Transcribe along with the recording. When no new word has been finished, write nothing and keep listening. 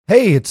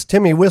Hey, it's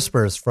Timmy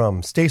Whispers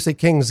from Stacey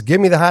King's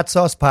Gimme the Hot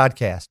Sauce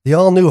podcast. The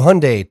all-new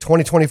Hyundai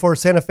 2024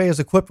 Santa Fe is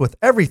equipped with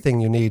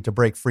everything you need to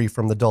break free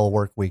from the dull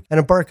work week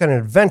and embark on an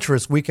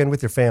adventurous weekend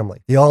with your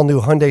family. The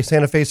all-new Hyundai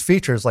Santa Fe's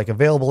features like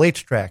available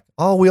H-Track,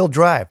 all-wheel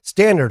drive,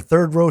 standard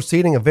third-row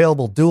seating,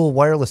 available dual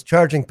wireless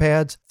charging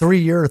pads,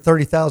 3-year or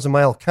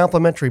 30,000-mile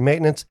complimentary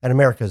maintenance, and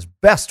America's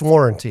best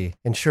warranty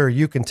ensure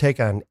you can take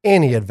on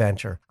any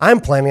adventure.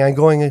 I'm planning on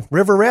going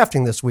river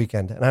rafting this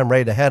weekend, and I'm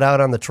ready to head out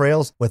on the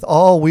trails with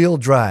all-wheel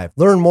drive.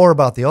 Learn more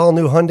about the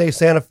all-new Hyundai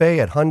Santa Fe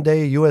at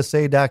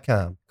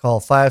HyundaiUSA.com. Call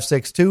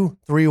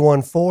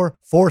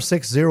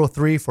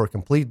 562-314-4603 for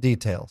complete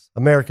details.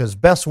 America's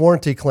best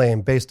warranty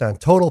claim based on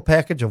total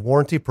package of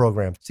warranty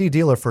programs. See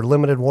dealer for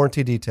limited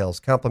warranty details.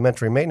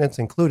 Complimentary maintenance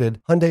included.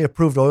 Hyundai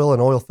approved oil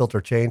and oil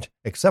filter change,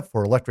 except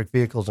for electric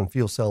vehicles and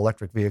fuel cell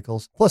electric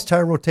vehicles. Plus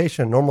tire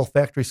rotation, normal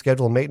factory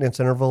scheduled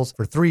maintenance intervals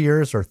for 3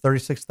 years or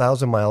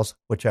 36,000 miles,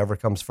 whichever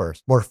comes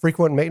first. More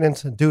frequent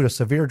maintenance due to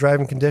severe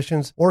driving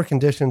conditions or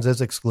conditions is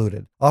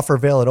excluded. Offer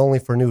valid only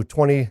for new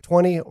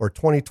 2020 or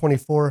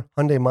 2024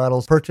 Hyundai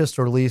models purchased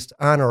or leased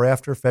on or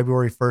after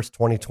February 1st,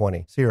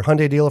 2020. See your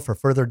Hyundai dealer for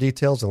further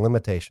details and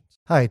limitations.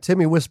 Hi,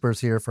 Timmy Whispers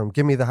here from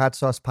Gimme the Hot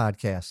Sauce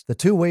podcast. The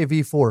two-way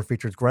V4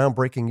 features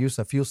groundbreaking use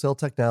of fuel cell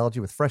technology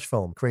with fresh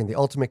foam, creating the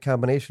ultimate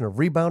combination of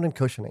rebound and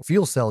cushioning.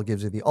 Fuel cell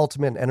gives you the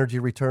ultimate energy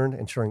return,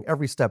 ensuring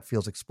every step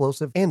feels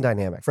explosive and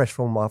dynamic. Fresh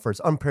foam offers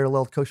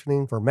unparalleled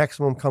cushioning for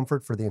maximum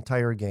comfort for the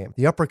entire game.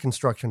 The upper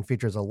construction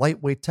features a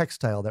lightweight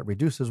textile that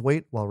reduces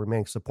weight while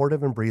remaining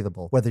supportive and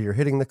breathable. Whether you're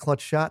hitting the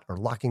clutch shot or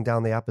locking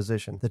down the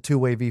opposition, the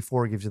two-way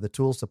V4 gives you the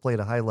tools to play at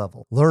a high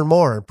level. Learn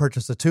more and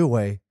purchase a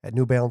two-way at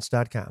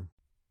newbalance.com.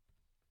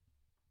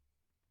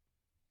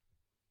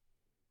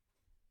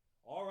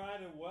 All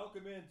right, and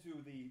welcome into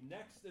the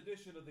next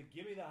edition of the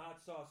Gimme the Hot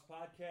Sauce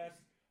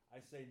podcast.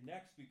 I say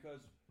next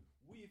because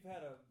we've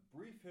had a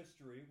brief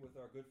history with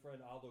our good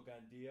friend Aldo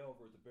Gandia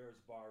over at the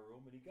Bears Bar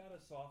Room, and he got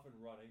us off and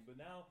running, but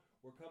now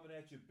we're coming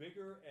at you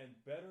bigger and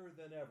better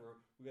than ever.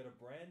 We got a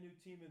brand new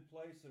team in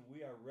place, and we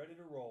are ready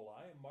to roll.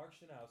 I am Mark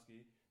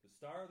Shanowski, the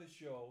star of the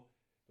show,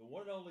 the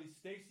one and only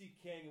Stacey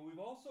King, and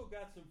we've also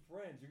got some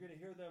friends. You're going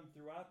to hear them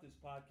throughout this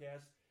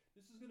podcast.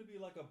 This is going to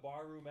be like a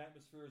barroom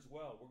atmosphere as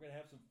well. We're going to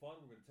have some fun.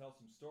 We're going to tell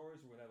some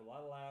stories. We're going to have a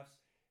lot of laughs.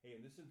 Hey,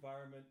 in this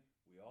environment,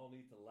 we all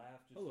need to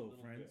laugh just a little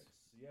bit.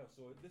 Yeah,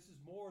 so this is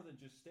more than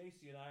just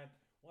Stacey and I.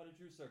 Want to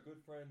introduce our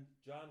good friend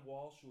John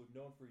Walsh, who we've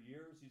known for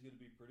years. He's going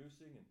to be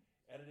producing and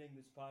editing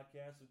this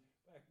podcast. In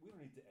fact, we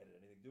don't need to edit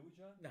anything, do we,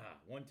 John? Nah,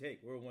 one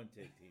take. We're a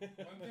one-take team.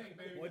 One take,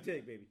 baby. One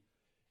take, baby.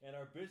 And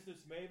our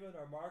business maven,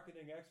 our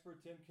marketing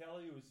expert, Tim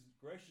Kelly, who is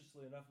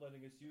graciously enough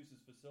letting us use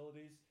his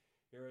facilities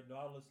here at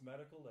Nautilus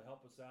Medical to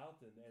help us out,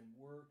 and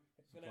we're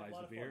going to have a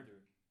lot of fun, dude.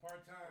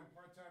 Part-time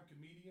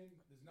comedian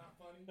is not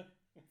funny.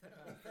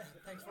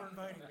 Thanks for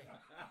inviting me.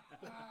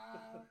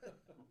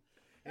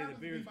 Hey, the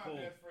beer's my cold.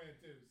 best friend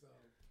too. So,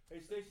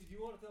 Hey, Stacey, do you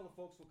want to tell the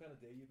folks what kind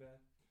of day you've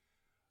had?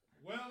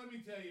 well, let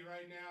me tell you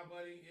right now,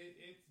 buddy,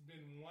 it's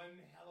been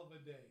one hell of a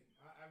day.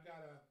 I've got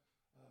a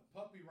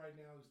puppy right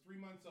now who's 3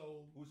 months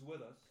old. Who's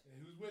with us? And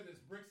who's with us?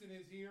 Brixton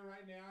is here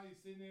right now. He's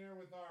sitting there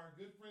with our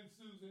good friend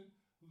Susan,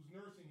 who's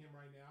nursing him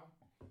right now.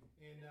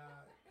 And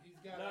he's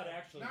got Not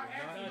actually. Not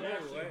actually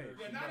nursing him.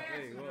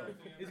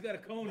 He's got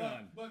a cone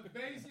on. But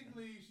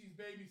basically, she's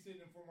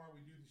babysitting him from while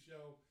we do the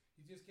show.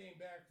 He just came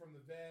back from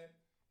the vet.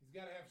 He's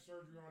got to have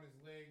surgery on his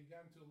leg. He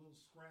got into a little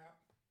scrap.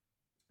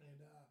 And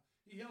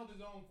he held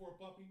his own for a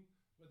puppy,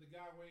 but the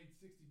guy weighed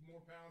 60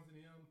 more pounds than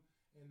him.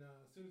 And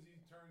as soon as he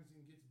turns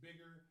and gets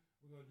bigger,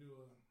 we're gonna do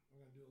a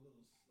little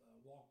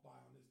walk by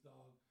on this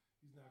dog.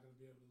 He's not gonna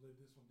be able to live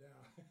this one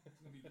down. It's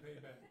gonna be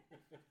payback.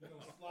 We're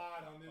gonna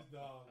slide on this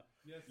dog.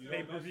 Yes, sir.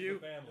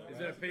 Pay-per-view?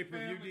 Is that a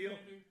pay-per-view deal?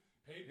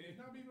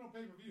 It's not even on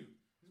pay-per-view.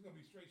 It's gonna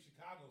be straight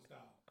Chicago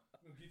style.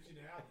 We're gonna get you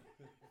in the alley.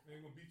 They're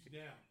gonna beat you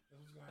down.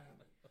 That's what's gonna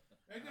happen.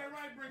 Ain't that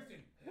right,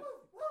 Brixton? Woo,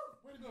 woo.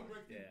 Way to go,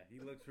 Brixton. Yeah, he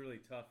looks really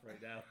tough right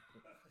now.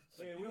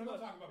 Hey, We don't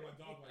talk about my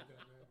dog like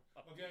that, man.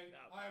 Okay?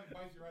 I have to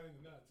bite you right in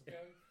the nuts,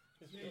 okay?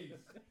 Jeez.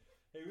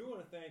 Hey, we want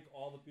to thank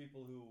all the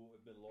people who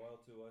have been loyal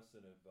to us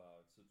and have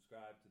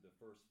subscribed to the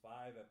first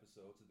 5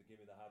 episodes of the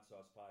Gimme the Hot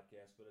Sauce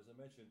podcast. But as I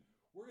mentioned,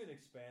 we're going to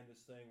expand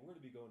this thing. We're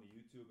going to be going to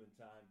YouTube in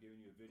time, giving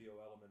you a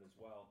video element as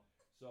well.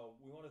 So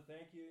we want to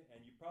thank you.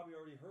 And you probably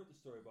already heard the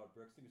story about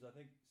Brixton, because I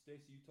think,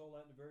 Stacey, you told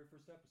that in the very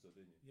first episode,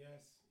 didn't you?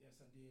 Yes,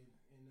 I did.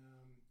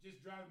 And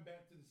just driving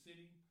back to the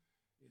city,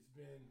 it's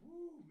been,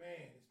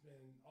 it's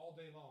been all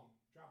day long.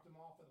 Dropped him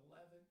off at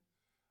 11.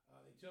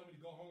 They tell me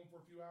to go home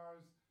for a few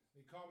hours.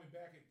 They called me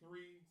back at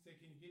 3,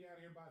 said, can you get out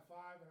here by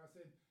 5? And I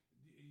said,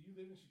 you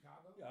live in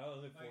Chicago? Yeah, I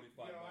live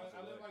 45 miles away. I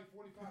live like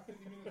 45,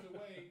 50 minutes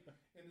away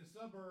in the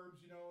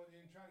suburbs, and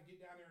trying to get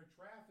down there in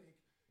traffic.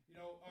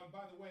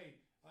 By the way,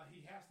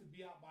 he has to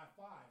be out by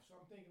 5. So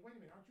I'm thinking, wait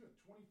a minute, aren't you a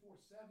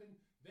 24/7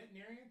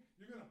 veterinarian?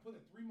 You're going to put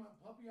a 3-month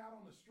puppy out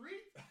on the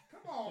street?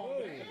 Come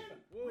on,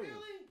 man. Whoa.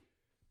 Really?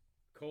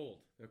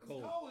 Cold. They're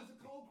cold. It's a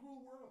cold,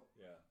 cruel world.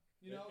 Yeah.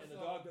 And the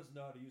dog doesn't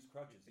know how to use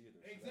crutches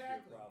either. Exactly. So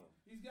that'd be a problem.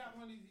 He's got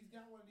one of these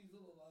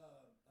little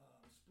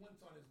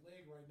splints on his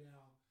leg right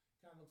now,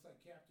 kind of looks like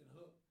Captain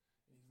Hook,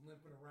 and he's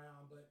limping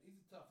around, but he's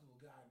a tough little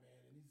guy,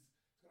 man, and he's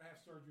going to have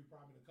surgery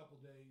probably in a couple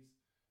days,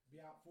 be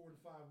out 4 to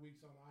 5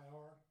 weeks on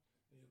IR,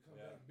 and he'll come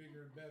back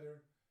bigger and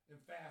better and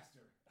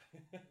faster.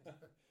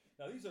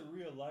 Now, these are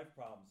real life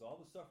problems. All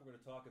the stuff we're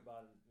going to talk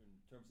about in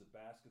terms of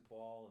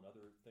basketball and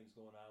other things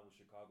going on with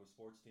Chicago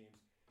sports teams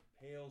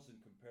pales in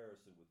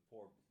comparison with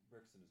poor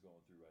Brixton is going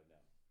through right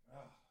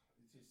now.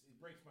 It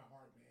breaks my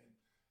heart, man.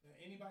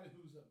 Anybody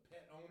who's a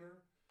pet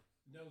owner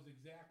knows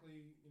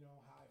exactly,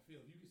 how I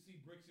feel. If you can see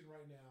Brixton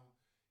right now,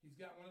 he's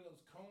got one of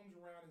those combs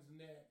around his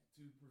neck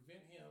to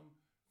prevent him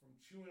from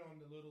chewing on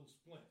the little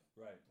splint.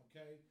 Right.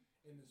 Okay?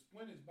 And the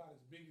splint is about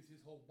as big as his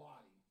whole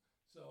body.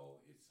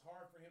 So it's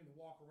hard for him to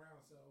walk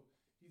around. So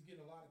he's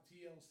getting a lot of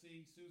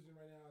TLC. Susan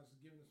right now is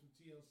giving him some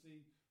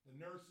TLC. The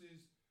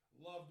nurses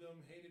loved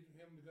him, hated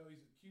him to go.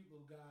 He's a cute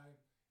little guy.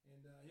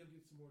 And he'll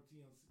get some more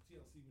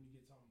TLC when he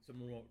gets home. Some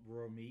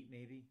raw meat,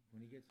 maybe, when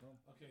he gets home.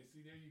 Okay,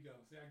 see, there you go.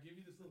 See, I give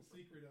you this little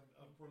secret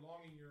of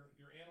prolonging your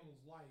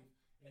animal's life,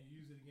 and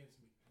you use it against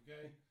me,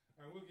 okay?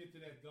 All right, we'll get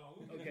to that dog.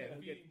 We'll get to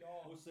that feeding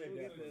dog. We'll save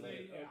that for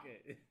later.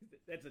 Okay,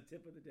 that's a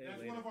tip of the day. That's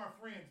later. one of our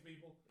friends,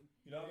 people.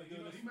 You know, I've been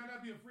doing this. He might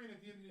not be a friend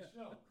at the end of this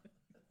show.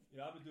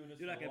 I've been doing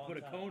this You're for not a going to long put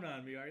a time. cone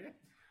on me, are you?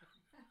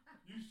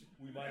 You should.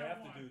 We might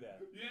have to do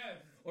that.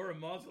 Yes. Or a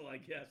muzzle, I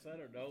guess. I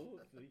don't know.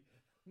 We'll see.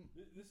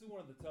 This is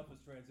one of the toughest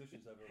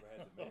transitions I've ever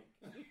had to make.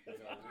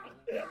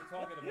 We're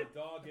talking about a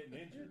dog getting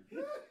injured,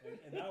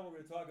 and now we're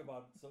going to talk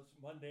about such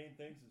mundane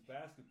things as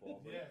basketball.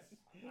 But Yes.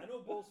 I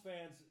know Bulls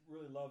fans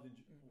really loved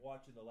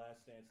watching the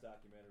Last Dance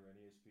documentary on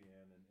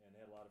ESPN and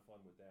had a lot of fun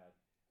with that.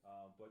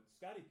 But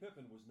Scottie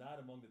Pippen was not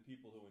among the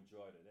people who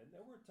enjoyed it. And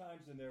there were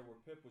times in there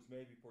where Pip was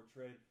maybe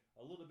portrayed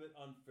a little bit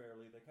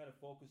unfairly. They kind of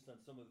focused on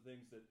some of the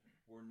things that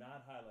were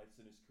not highlights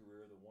in his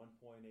career, the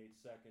 1.8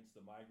 seconds,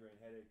 the migraine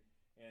headache.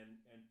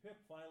 And Pip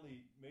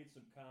finally made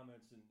some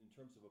comments in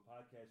terms of a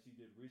podcast he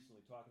did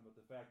recently talking about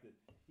the fact that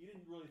he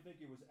didn't really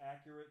think it was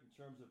accurate in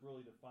terms of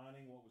really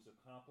defining what was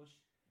accomplished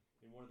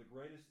in one of the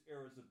greatest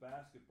eras of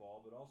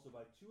basketball, but also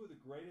by two of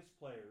the greatest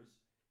players,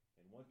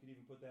 and one can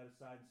even put that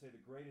aside and say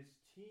the greatest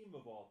team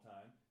of all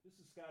time. This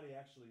is Scottie,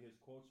 actually, his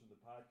quotes from the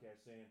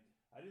podcast saying,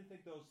 I didn't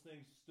think those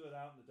things stood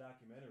out in the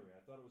documentary.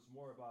 I thought it was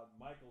more about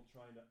Michael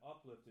trying to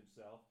uplift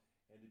himself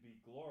and to be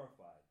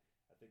glorified.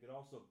 I think it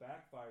also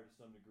backfired to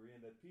some degree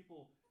in that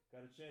people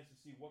got a chance to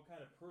see what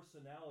kind of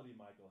personality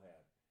Michael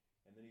had.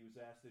 And then he was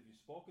asked, have you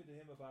spoken to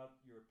him about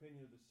your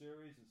opinion of the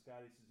series? And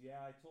Scottie says, yeah,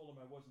 I told him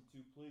I wasn't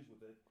too pleased with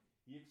it.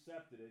 He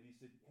accepted it. He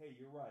said, hey,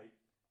 you're right.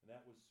 And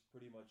that was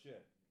pretty much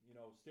it.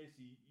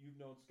 Stacey,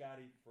 you've known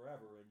Scottie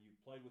forever, and you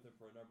played with him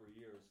for a number of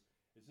years.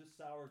 Is this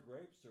sour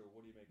grapes, or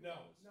what do you make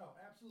of this? No,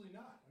 absolutely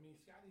not. I mean,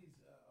 Scottie's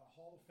a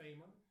Hall of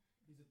Famer.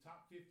 He's a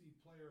top 50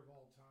 player of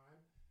all time.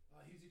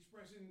 He's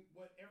expressing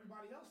what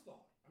everybody else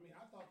thought. I mean,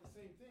 I thought the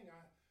same thing.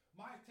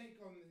 My take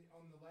on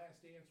the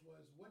Last Dance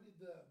was, what did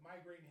the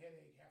migraine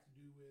headache have to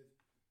do with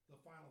the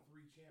final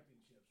 3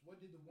 championships? What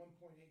did the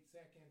 1.8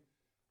 second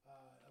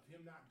of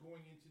him not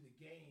going into the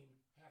game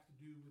have to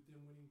do with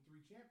them winning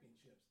 3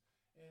 championships?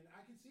 And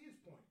I can see his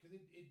point, because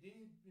it did,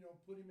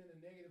 put him in a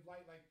negative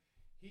light. Like,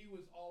 he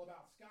was all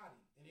about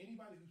Scottie. And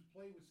anybody who's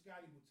played with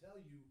Scottie will tell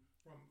you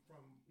from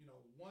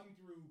 1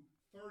 through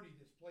 30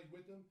 that's played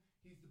with him,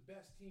 he's the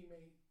best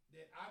teammate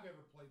that I've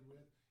ever played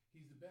with.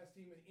 He's the best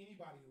teammate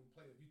anybody will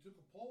play with. If you took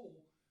a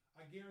poll,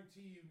 I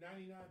guarantee you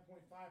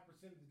 99.5%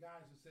 of the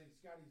guys would say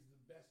Scottie's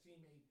the best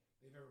teammate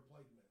they've ever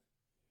played with.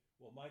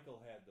 Well, Michael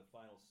had the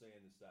final say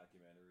in this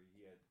documentary.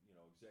 He had,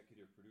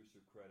 executive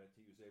producer credit.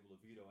 He was able to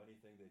veto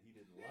anything that he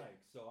didn't like.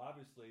 So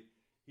obviously,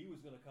 he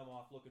was going to come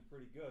off looking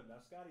pretty good.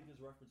 Now, Scottie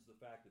just referenced the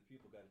fact that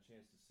people got a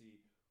chance to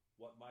see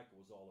what Michael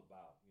was all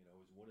about.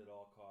 His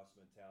win-at-all-cost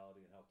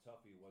mentality and how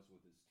tough he was with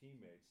his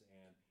teammates.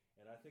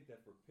 And I think that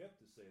for Pip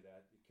to say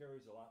that, it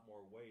carries a lot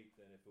more weight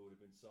than if it would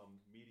have been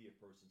some media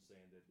person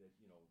saying that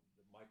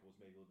Michael was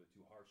maybe a little bit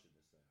too harsh in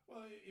this thing.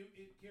 Well,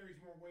 it carries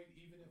more weight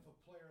even if a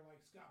player like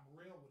Scott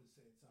Burrell would have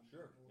said something.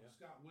 Sure, or yeah.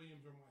 Scott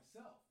Williams or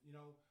myself.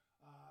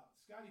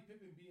 Scottie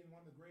Pippen being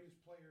one of the greatest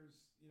players,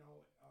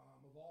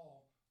 of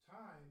all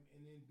time,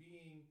 and then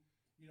being,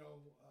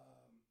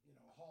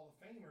 a Hall of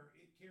Famer,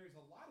 it carries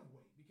a lot of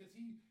weight because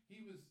he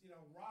was,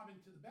 Robin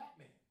to the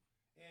Batman.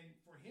 And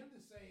for him to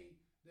say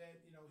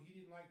that, he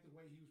didn't like the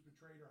way he was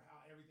portrayed or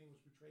how everything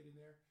was portrayed in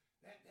there,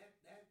 that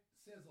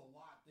says a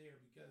lot there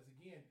because,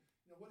 again,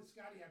 what does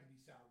Scottie have to be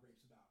sour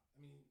grapes about?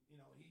 I mean,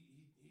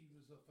 he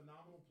was a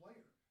phenomenal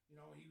player.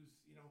 He was,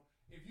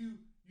 if you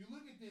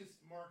look at this,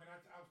 Mark, and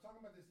I was talking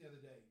about this the other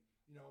day,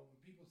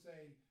 when people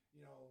say,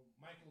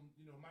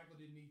 Michael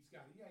didn't need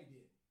Scottie. Yeah, he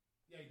did.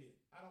 Yeah, he did.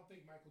 I don't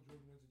think Michael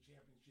Jordan wins a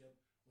championship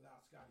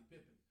without Scottie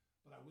Pippen.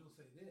 But I will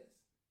say this.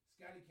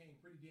 Scottie came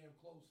pretty damn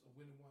close of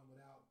winning one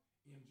without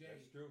MJ.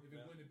 That's true, If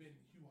it wouldn't have been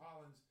Hugh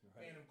Holland's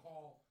phantom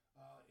call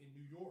in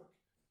New York.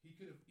 He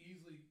could have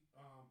easily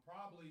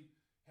probably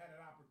had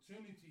an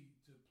opportunity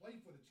to play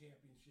for the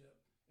championship,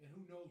 and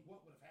who knows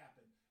what would have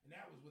happened. And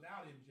that was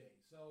without MJ.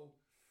 So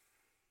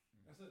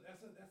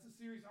that's a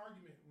serious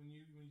argument when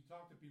you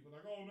talk to people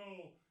like, oh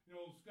no,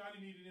 Scottie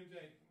needed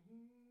MJ.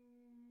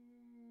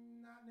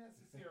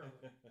 necessarily.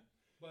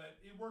 But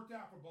it worked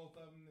out for both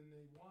of them, and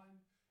they won.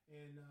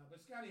 And but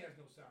Scotty has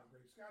no sour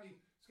grapes.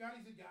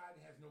 Scotty's a guy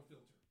that has no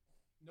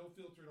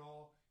filter at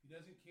all. He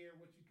doesn't care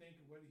what you think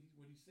or what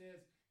he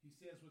says. He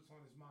says what's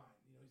on his mind.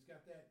 He's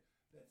got that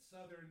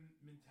Southern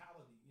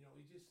mentality.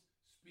 He just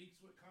speaks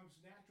what comes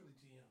naturally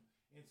to him,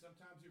 and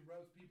sometimes it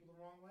rubs people the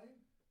wrong way.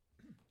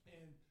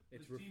 And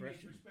It's his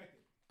teammates refreshing. respect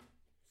it.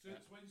 So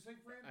what did you say,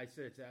 Fred? I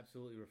said it's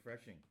absolutely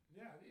refreshing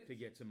Yeah, it is. to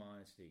get some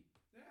honesty.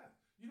 Yeah,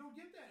 you don't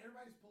get that.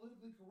 Everybody's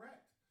politically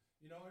correct.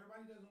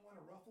 Everybody doesn't want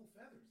to ruffle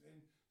feathers, and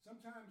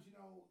sometimes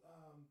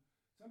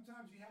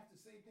sometimes you have to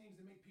say things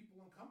that make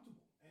people uncomfortable.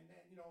 And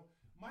that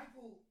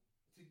Michael,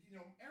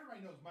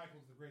 everybody knows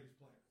Michael's the greatest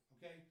player.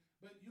 Okay,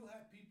 but you'll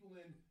have people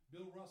in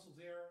Bill Russell's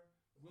era,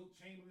 Wilt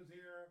Chamberlain's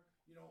era,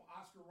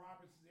 Oscar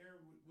Robertson's era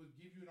would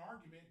give you an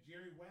argument.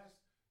 Jerry West,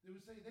 they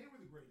would say they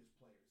were the greatest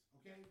players.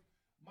 Okay,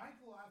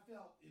 Michael, I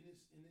felt in this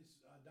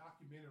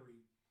documentary,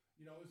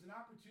 it was an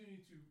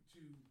opportunity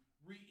to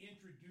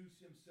reintroduce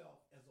himself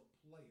as a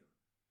player.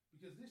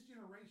 Because this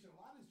generation, a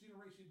lot of this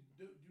generation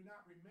do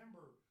not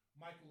remember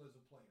Michael as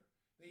a player.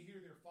 They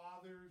hear their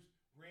fathers,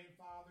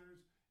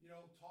 grandfathers,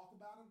 talk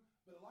about him.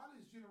 But a lot of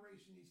this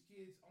generation, these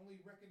kids only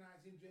recognize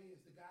MJ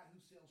as the guy who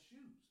sells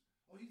shoes.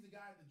 Oh, he's the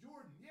guy at the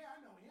Jordan. Yeah, I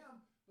know him.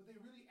 But they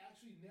really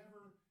actually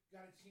never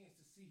got a chance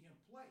to see him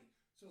play.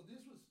 So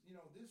this was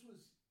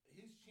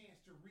his chance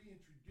to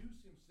reintroduce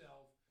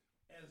himself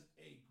as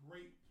a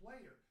great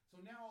player. So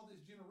now all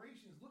this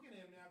generation is looking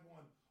at him now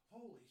going,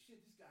 holy shit,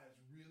 this guy is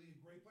really a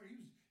great player.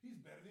 He's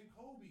better than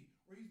Kobe,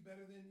 or he's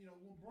better than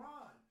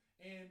LeBron.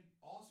 And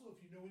also, if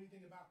you know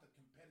anything about the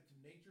competitive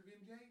nature of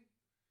MJ,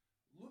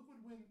 look at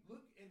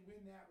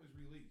when that was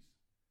released.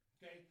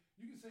 Okay,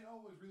 you can say,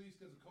 oh, it was released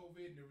because of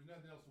COVID and there was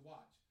nothing else to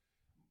watch.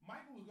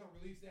 Michael was going to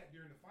release that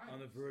during the finals. On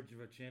the verge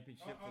of a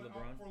championship for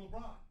LeBron? For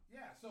LeBron,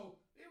 yeah. So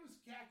it was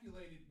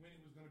calculated when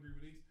it was going to be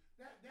released.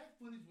 That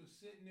footage was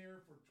sitting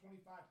there for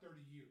 25, 30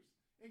 years.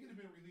 It could have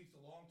been released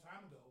a long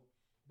time ago.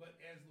 But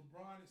as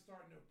LeBron is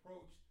starting to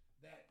approach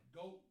that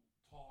GOAT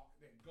talk,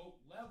 that GOAT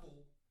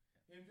level,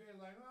 MJ's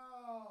like,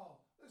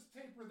 oh, let's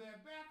taper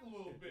that back a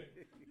little bit.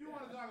 You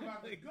want to talk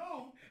about the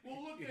GOAT?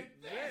 Well, look at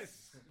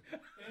this.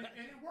 And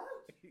it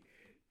worked.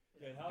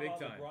 Yeah, and how Big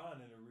about time. LeBron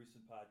in a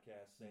recent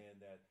podcast saying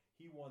that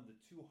he won the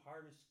 2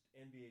 hardest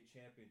NBA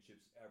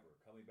championships ever,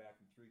 coming back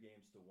from 3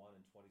 games to 1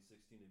 in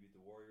 2016 to beat the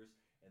Warriors,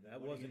 and then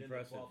That was winning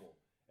impressive. in the bubble.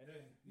 And,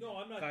 no,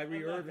 I'm not.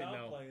 Kyrie I'm not Irving,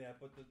 though. downplaying that,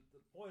 but the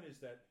point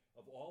is that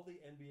of all the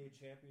NBA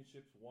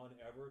championships won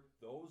ever,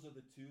 those are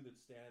the 2 that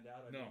stand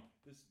out. I mean,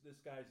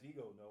 this guy's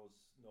ego knows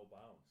no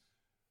bounds.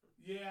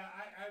 Yeah,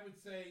 I would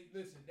say,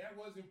 listen, that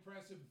was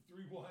impressive,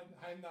 3-1.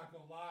 I'm not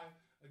going to lie,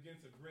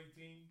 against a great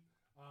team.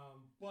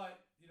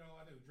 But,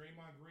 I think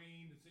Draymond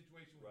Green, the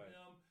situation with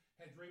him,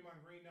 had Draymond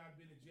Green not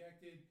been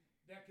ejected,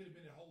 that could have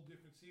been a whole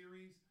different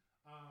series.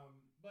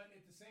 But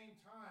at the same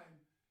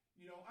time,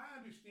 I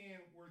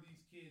understand where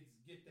these kids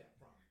get that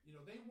from.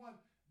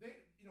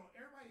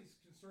 Everybody's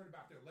concerned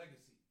about their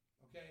legacy,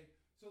 okay?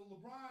 So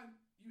LeBron,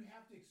 you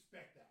have to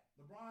expect that.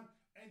 LeBron,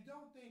 and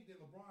don't think that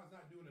LeBron's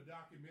not doing a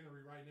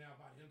documentary right now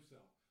about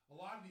himself. A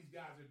lot of these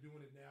guys are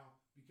doing it now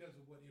because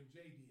of what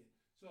MJ did.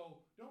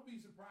 So don't be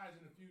surprised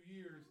in a few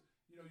years,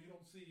 you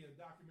don't see a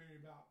documentary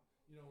about,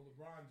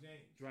 LeBron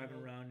James. Driving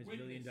around his $1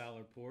 million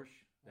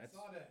Porsche. I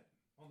saw that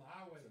on the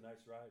highway. It's a nice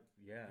ride.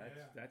 Yeah,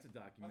 that's a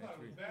I documentary. thought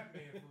it was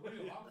Batman for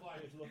real. I was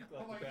like, It looked I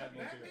was like like,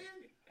 the that's Batmobile.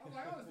 Batman? I was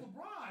like, oh, it's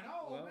LeBron.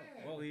 Oh,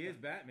 man. Well, he is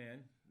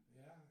Batman.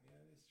 Yeah,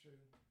 that's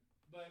true.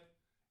 But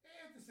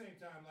at the same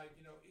time,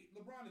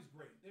 LeBron is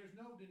great. There's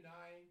no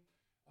denying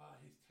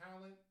his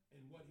talent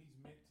and what he's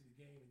meant to the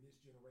game in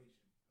this generation.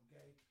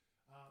 Okay,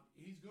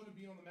 he's going to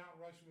be on the Mount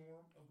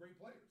Rushmore of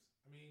great players.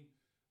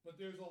 But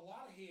there's a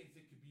lot of heads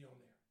that could be on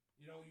there.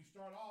 You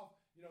start off,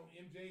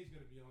 MJ's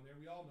going to be on there.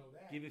 We all know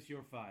that. Give us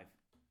your 5.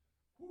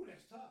 Ooh,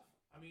 that's tough.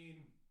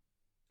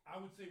 I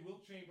would say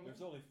Wilt Chamberlain.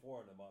 There's only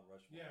 4 in the Mount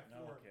Rushmore. Yeah,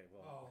 4. Okay,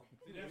 well.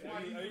 See, that's Are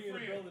why you- he's are the you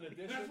gonna friend. build an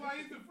addition? That's why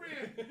he's the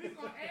friend. He's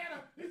gonna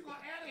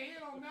add a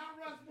head on Mount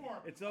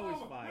Rushmore. It's always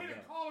 5, Way to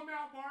though. call him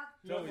out, Mark.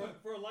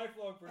 For a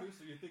lifelong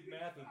producer, you think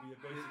math would be a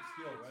basic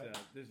skill, right?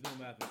 There's no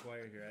math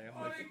required here. I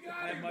They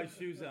got have him. my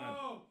shoes on.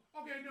 Oh,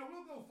 okay. No,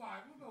 we'll go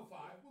 5. We'll go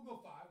 5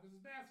 because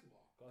it's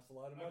basketball. Costs a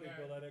lot of money to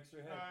Okay. build that extra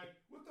head. All right,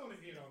 we'll throw the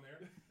head on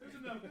there. There's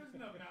enough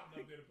mountain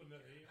up there to put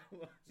another head.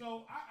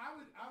 So I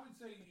would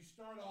say you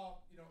start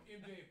off,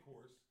 MJ of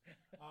course,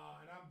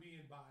 and I'm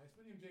being biased,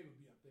 but MJ would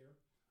be up there.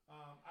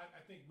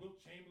 I think Wilt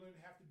Chamberlain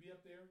have to be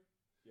up there.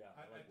 Yeah,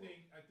 I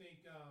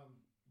think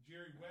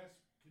Jerry West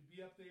could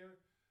be up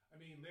there.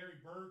 Larry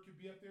Bird could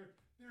be up there.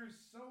 There's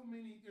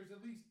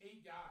at least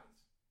 8 guys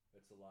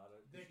It's a lot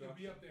of that could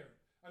be up there.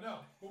 I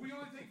know, but we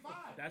only take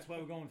 5. That's why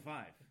we're going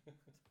 5.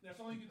 That's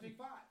only you can take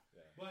 5.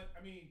 Yeah. But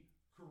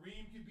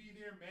Kareem could be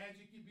there,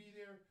 Magic could be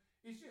there.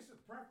 It's just a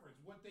preference,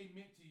 what they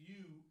meant to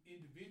you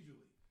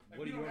individually.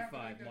 What we are don't your have to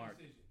make 5, that Mark?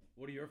 decision.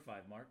 What are your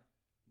 5, Mark?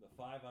 The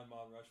 5 on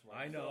Mount Rushmore.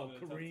 I I'm know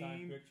still having a tough time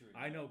Kareem. picturing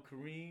I that. know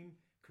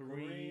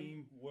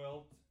Kareem.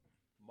 Wilt,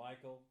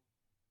 Michael.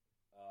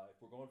 If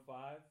we're going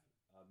 5,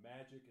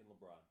 Magic and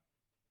LeBron.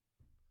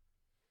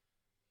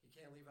 You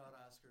can't leave out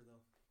Oscar,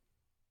 though.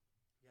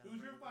 Who's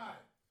your 5?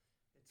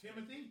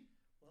 Timothy?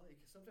 Well,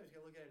 sometimes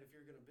you got to look at it if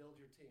you're going to build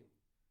your team.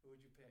 Who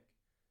would you pick?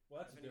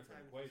 Well, that's a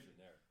different equation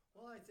there.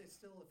 Well, I'd say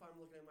still, if I'm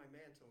looking at my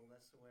mantle,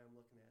 that's the way I'm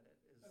looking at it.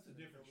 That's a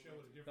different show.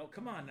 Oh,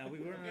 come on now.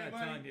 We're running out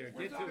of time here.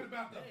 We're Get talking to it.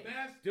 about the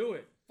best Do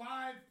it.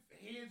 5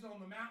 heads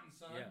on the mountain,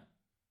 son. Yeah.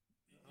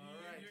 All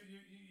right.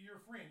 You're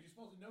a friend. You're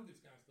supposed to know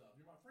this kind of stuff.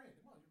 You're my friend.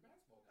 Come on, you're a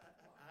basketball guy.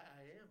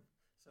 I am.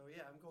 So,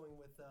 yeah, I'm going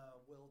with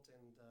Wilt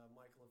and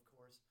Michael, of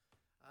course.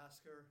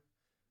 Oscar,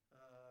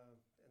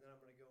 and then I'm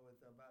going to go with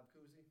Bob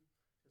Cousy,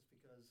 just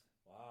because.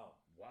 Wow.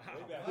 Wow.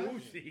 Way back.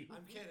 Cousy.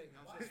 I'm kidding.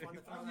 I was just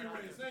wanting to I throw was that getting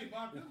ready to out there. say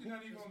Bob Cousy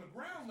not even on the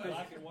ground level.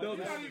 Black and white. No,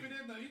 He's that's- not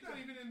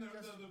even in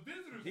the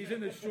visitors. He's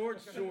in the short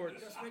shorts.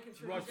 Just making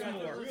sure.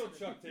 Rushmore. Real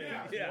Chuck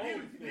Taylor. Yeah, Yeah.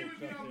 he would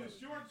be on the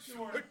short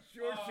shorts.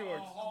 Short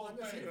shorts. Hall of I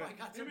wanted to see if I Fame.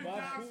 got some Him and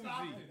Bob John Cousy.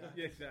 Stockton.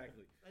 Yeah,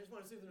 exactly. I just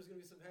want to see if there was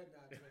going to be some head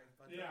nods there.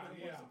 But Yeah,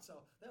 there yeah. wasn't, so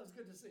that was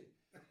good to see.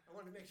 I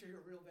wanted to make sure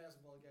you're real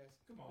basketball guys.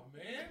 Come on,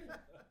 man.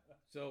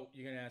 So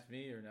you're gonna ask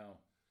me or no?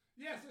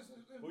 Yes.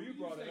 Well, you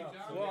brought it up,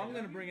 John. so Well, yeah. I'm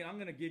gonna bring it. I'm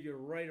gonna give you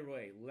right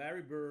away.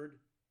 Larry Bird,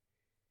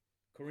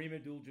 Kareem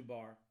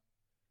Abdul-Jabbar,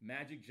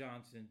 Magic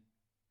Johnson,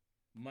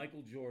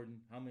 Michael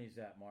Jordan. How many is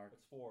that, Mark?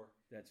 That's 4.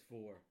 That's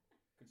 4.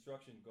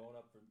 Construction going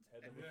up from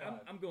head number Yeah.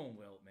 5. I'm going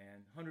Wilt,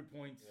 man. 100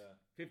 points, Yeah.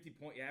 50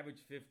 point,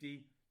 average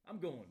 50. I'm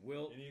going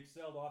Wilt. And he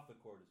excelled off the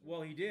court as well.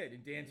 Well, he did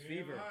in Dance You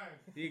ain't Fever. lying.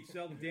 He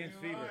excelled in You Dance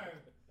ain't Fever.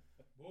 lying.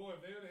 Boy,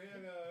 if they would have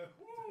had the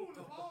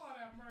Lord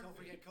have mercy. Don't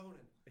forget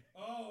Conan.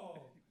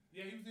 Oh,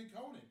 yeah, he was in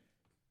Conan.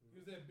 He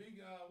was that big,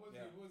 what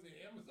Yeah. was it,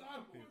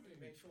 Amazon? What was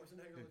Made it?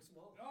 Schwarzenegger look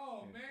small.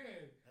 Oh,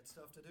 man. That's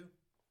stuff to do.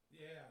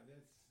 Yeah,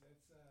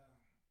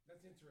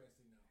 that's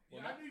interesting though.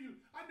 Well, Yeah,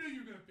 I knew you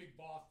were gonna pick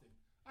Boston.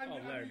 I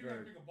knew Larry you were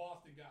gonna Bird. pick a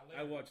Boston guy.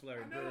 I watched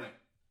Larry I knew Bird. it.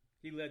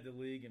 He led the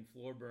league in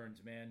floor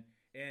burns, man,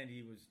 and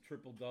he was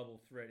triple-double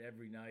threat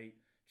every night.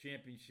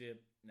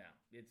 Championship. Now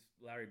it's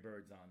Larry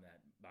Bird's on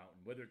that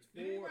mountain, whether it's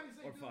Did 4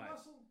 anybody say or Bill 5.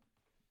 Russell?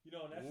 You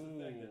know, and that's the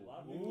thing. That a lot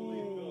of people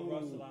leave Bill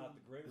Russell out,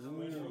 the greatest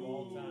winner of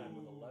all time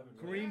with 11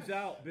 Kareem's rings.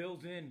 out,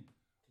 Bill's in.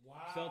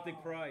 Wow.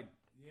 Celtic pride.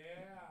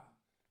 Yeah.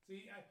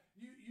 See,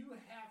 you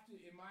have to,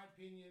 in my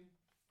opinion,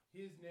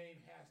 his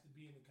name has to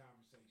be in the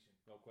conversation.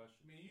 No question.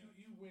 I mean,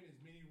 you win as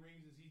many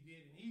rings as he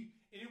did, and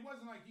it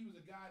wasn't like he was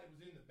a guy that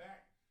was in the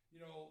back,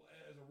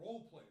 as a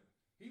role player.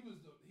 He was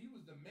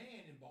the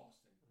man in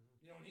Boston,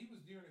 and he was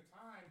during a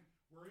time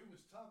where it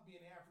was tough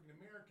being African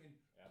American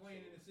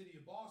playing in the city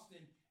of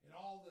Boston, and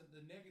all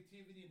the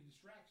negativity and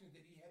distractions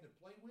that he had to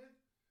play with.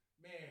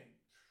 Man,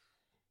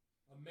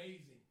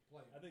 amazing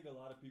player. I think a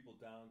lot of people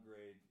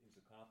downgrade his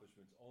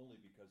accomplishments only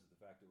because of the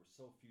fact there were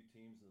so few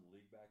teams in the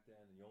league back then,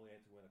 and you only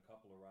had to win a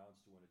couple of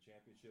rounds to win a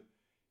championship.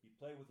 He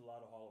played with a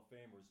lot of Hall of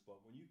Famers, but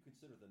when you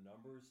consider the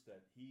numbers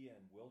that he and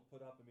Wilt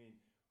put up, I mean,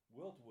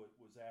 Wilt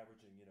was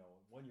averaging,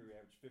 1 year he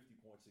averaged 50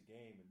 points a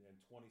game and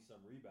 20-some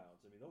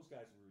rebounds. I mean, those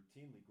guys would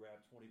routinely grab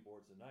 20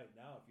 boards a night.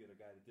 Now, if you had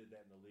a guy that did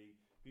that in the league,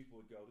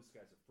 people would go, this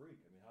guy's a freak.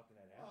 I mean, how can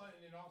that happen?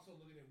 And then also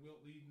looking at Wilt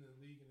leading the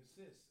league in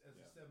assists as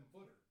a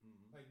 7-footer.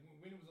 Mhm. Like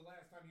when was the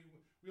last time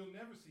we'll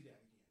never see that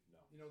again.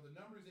 No. The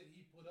numbers that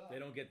he put up. They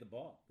don't get the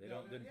ball. The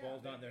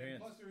ball's not in their and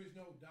hands. Plus, there is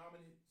no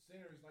dominant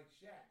centers like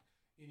Shaq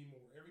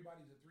anymore.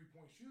 Everybody's a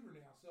 3-point shooter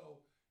now. So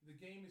the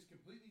game is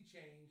completely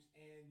changed,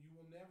 and you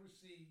will never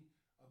see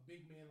a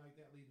big man like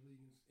that lead the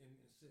league in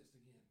assists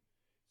again.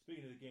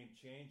 Speaking of the game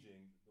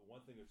changing, the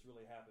one thing that's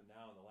really happened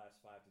now in the last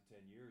 5 to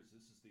 10 years,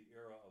 this is the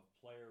era of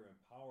player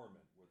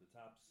empowerment, where the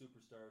top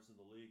superstars in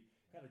the league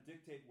kind of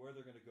dictate where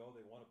they're going to go.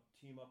 They want to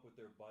team up with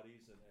their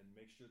buddies and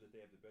make sure that they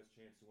have the best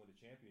chance to win a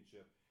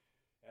championship.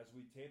 As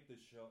we tape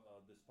this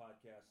this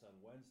podcast on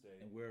Wednesday,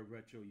 And wear a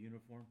retro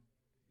uniform.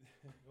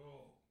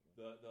 Oh,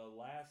 the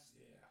last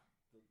yeah.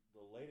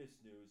 the latest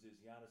news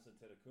is Giannis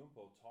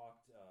Antetokounmpo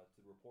talked to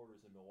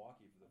reporters in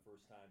Milwaukee for the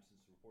first time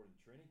since reporting the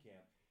training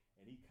camp,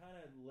 and he kind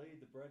of laid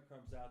the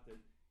breadcrumbs out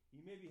that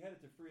he may be headed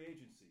to free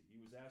agency.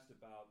 He was asked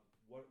about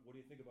what do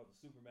you think about the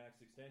Supermax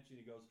extension?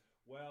 He goes,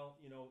 well,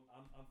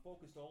 I'm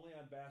focused only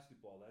on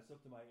basketball. That's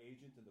up to my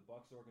agent and the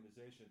Bucks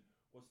organization.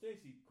 Well,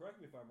 Stacey,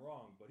 correct me if I'm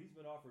wrong, but he's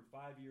been offered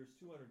 5 years,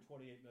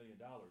 $228 million.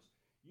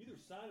 You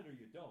either sign it or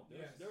you don't.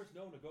 There's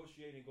no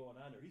negotiating going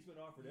on there. He's been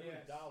offered every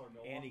Yes. dollar.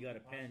 Milwaukee And he got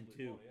a could pen, possibly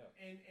too. want,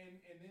 yeah.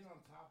 And then on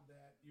top of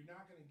that, you're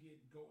not going to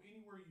go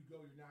anywhere you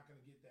go. You're not going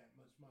to get that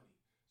much money.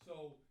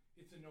 So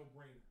it's a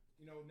no-brainer.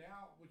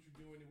 Now what you're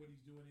doing and what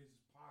he's doing is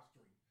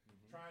posturing,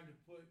 trying to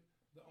put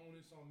the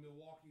onus on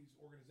Milwaukee's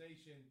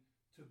organization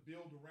to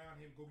build around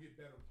him, go get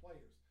better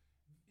players.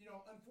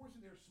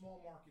 Unfortunately, they're a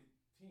small market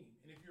team,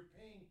 and if you're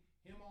paying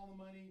him all the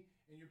money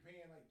and you're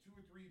paying like 2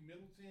 or 3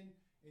 Middleton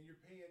and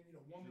you're paying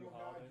one Drew more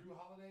guy, Holiday. Drew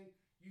Holiday,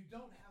 you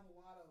don't have a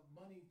lot of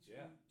money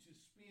to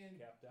spend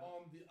Capped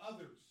out. on the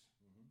others,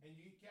 and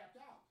you get capped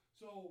out.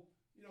 So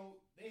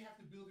they have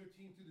to build their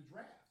team through the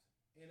draft,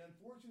 and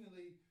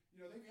unfortunately,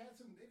 they've had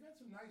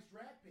some nice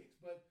draft picks,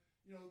 but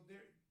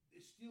they're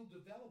still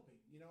developing.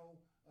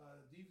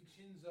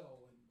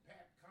 DiVincenzo and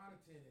Pat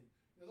Connaughton,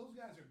 and those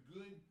guys are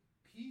good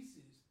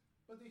pieces,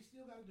 but they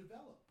still got to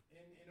develop.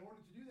 And in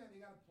order to do that,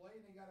 they got to play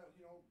and they got to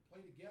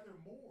play together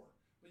more.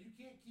 But you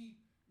can't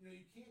keep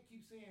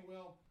saying,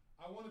 well,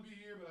 I want to be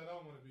here, but I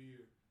don't want to be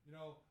here.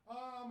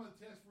 I'm gonna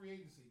test free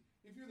agency.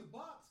 If you're the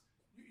Bucks,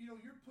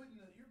 you're putting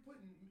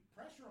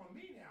pressure on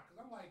me now because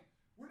I'm like,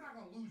 we're not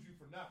gonna lose you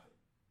for nothing.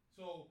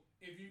 So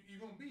if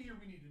you're gonna be here,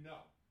 we need to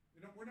know.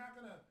 We're not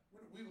gonna.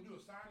 We will do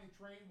a signing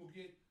trade. We'll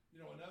get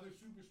another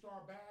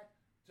superstar back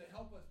to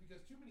help us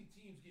because too many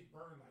teams get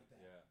burned like that.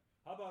 Yeah.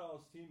 How about all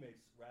his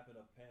teammates wrapping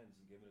up pens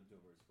and giving them to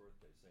him for his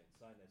birthday, saying,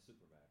 "Sign that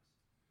Supermax."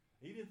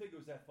 He didn't think it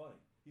was that funny.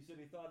 He said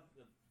he thought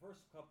the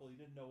first couple he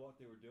didn't know what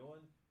they were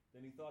doing.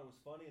 Then he thought it was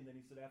funny, and then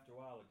he said after a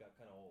while it got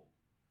kind of old.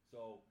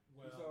 So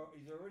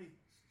he's already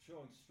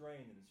showing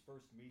strain in his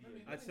first media.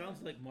 It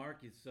sounds like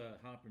Mark is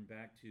hopping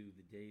back to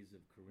the days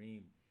of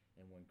Kareem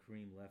and when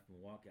Kareem left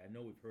Milwaukee. I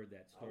know we've heard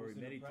that story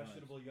many times.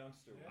 Impressionable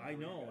youngster. Yeah. I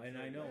know. And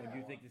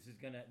you think this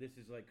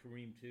is like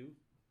Kareem too?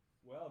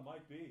 Well, it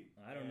might be.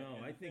 I don't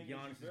know. I think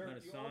Giannis is going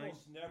to sign. You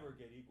almost never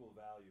get equal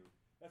value.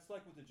 That's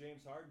like with the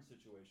James Harden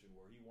situation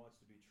where he wants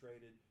to be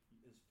traded.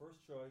 His first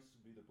choice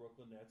would be the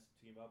Brooklyn Nets,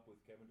 team up with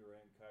Kevin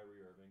Durant and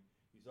Kyrie Irving.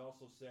 He's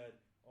also said,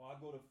 I'll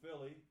go to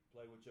Philly,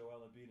 play with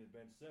Joel Embiid and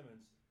Ben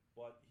Simmons,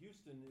 but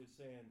Houston is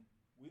saying,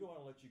 we don't want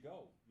to let you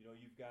go.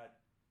 You've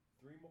got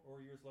 3 more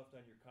years left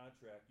on your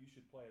contract. You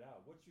should play it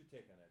out. What's your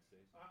take on that,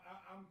 Stacey?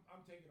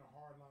 I'm taking a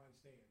hard line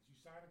stance. You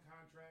sign a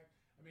contract.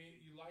 I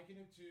mean, you liken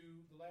it to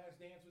The Last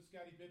Dance with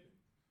Scottie Pippen.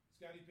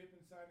 Scottie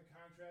Pippen signed a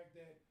contract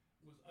that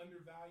was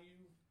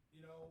undervalued,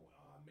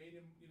 made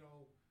him,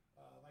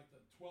 like the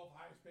 12th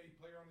highest paid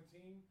player on the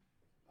team.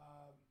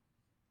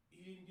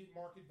 He didn't get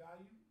market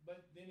value.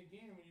 But then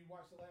again, when you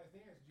watch The Last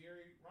Dance,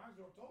 Jerry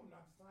Reinsdorf told him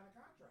not to sign a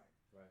contract.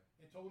 Right.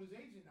 And told his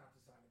agent not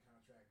to sign a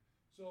contract.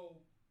 So,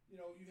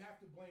 you have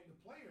to blame the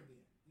player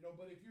then.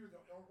 But if you're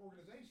the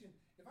organization,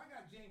 if I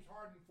got James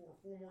Harden for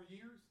 4 more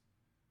years,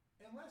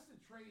 unless the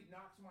trade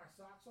knocks my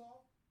socks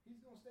off,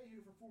 he's going to stay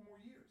here for 4 more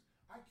years.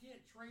 I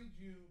can't trade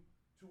you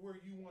to where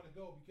you want to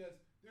go because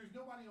there's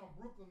nobody on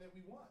Brooklyn that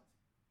we want.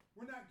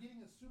 We're not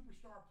getting a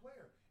superstar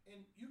player.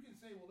 And you can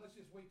say, well, let's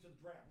just wait till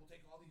the draft. We'll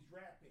take all these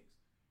draft picks.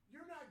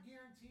 You're not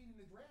guaranteed in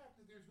the draft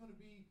that there's going to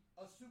be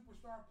a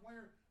superstar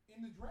player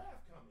in the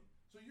draft coming.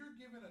 So you're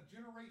giving a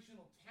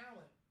generational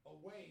talent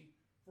away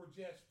for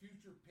just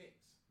future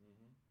picks.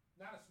 Mm-hmm.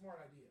 Not a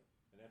smart idea.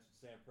 And that's what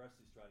Sam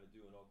Presti's trying to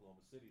do in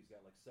Oklahoma City. He's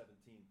got like 17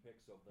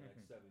 picks over the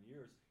next 7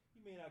 years. He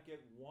may not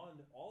get one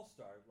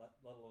all-star, let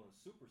alone a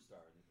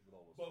superstar with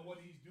all those But picks. what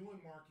he's doing,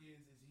 Mark,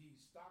 is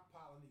he's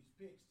stockpiling these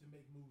picks to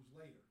make moves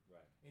later.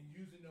 Right. And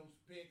using those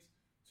picks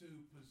to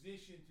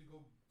position to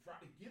go try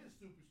to get a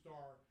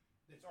superstar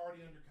that's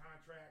already under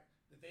contract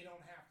that they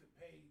don't have to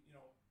pay,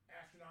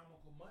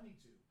 astronomical money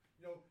to.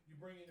 You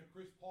bring in a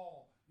Chris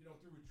Paul,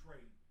 through a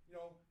trade.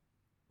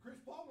 Chris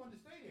Paul wanted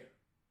to stay there.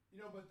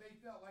 But they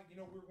felt like,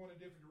 we're going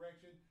a different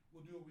direction.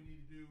 We'll do what we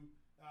need to do.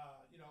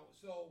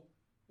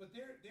 But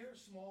they're a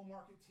small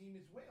market team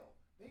as well.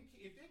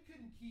 If they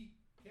couldn't keep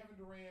Kevin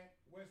Durant,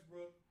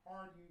 Westbrook,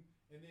 Harden,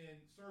 and then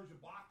Serge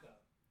Ibaka,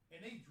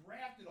 and they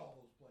drafted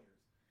all those players,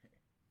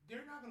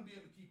 they're not going to be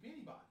able to keep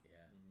anybody.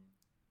 Yeah. Mm-hmm.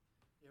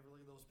 You ever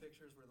look at those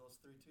pictures where those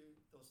three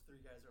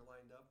guys are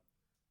lined up?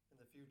 In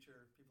the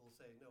future, people will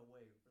say, "No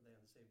way, were they on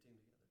the same team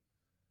together?"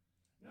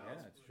 No,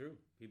 yeah, it's true.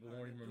 People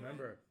won't even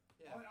remember.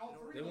 Yeah,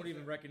 they won't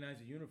even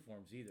recognize the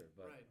uniforms either.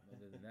 But right.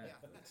 other than that,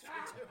 yeah, that's true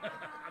too.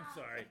 I'm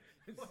sorry.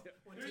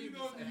 There you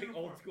go.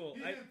 Old school.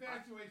 He's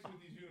infatuated with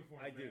these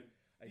uniforms.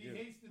 He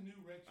hates the new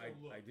retro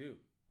look. I do.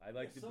 I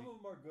like some of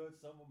them are good.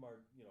 Some of them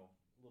are,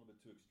 a little bit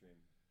too extreme.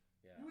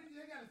 Yeah.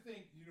 They got to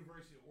thank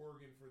University of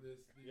Oregon for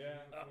these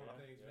uniform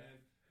things,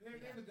 man.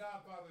 They're the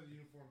godfather of the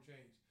uniform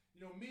change.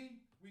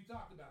 We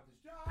talked about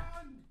this.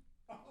 John!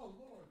 Oh,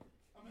 Lord.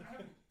 I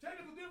have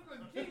technical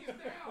difficulties. The king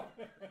is down.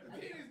 The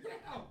king is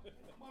down.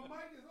 My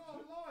mic is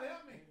on. Lord,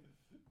 help me.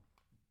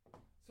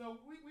 So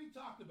we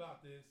talked about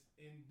this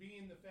and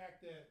being the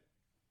fact that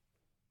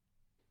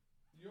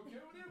you okay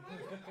with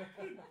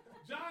it?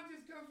 John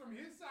just comes from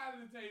his side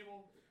of the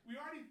table. We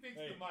already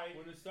fixed the mic.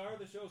 When the star of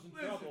the show's in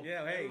trouble.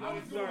 Yeah, hey, I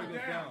was going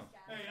down.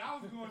 Hey, I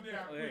was going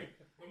down quick.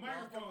 The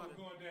microphone was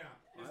going down.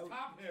 It's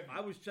top heavy.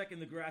 I was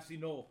checking the grassy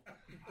knoll.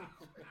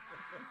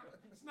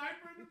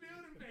 Sniper in the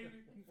building,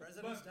 baby.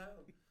 President's down.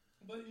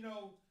 But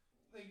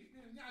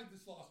I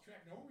just lost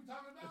track. Now, what were we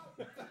talking about?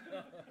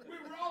 we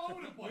were all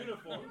over the place.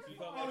 Uniforms.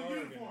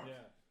 Uniforms.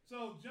 Yeah.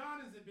 So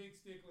John is a big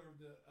stickler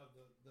of the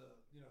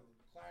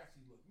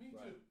classy look. Me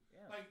too.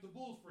 Yeah. Like the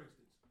Bulls, for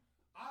instance.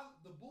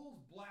 The Bulls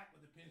black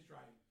with the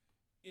pinstripe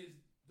is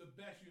the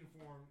best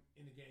uniform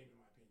in the game, in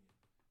my opinion,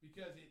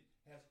 because it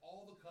has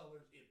all the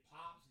colors. It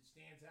pops. It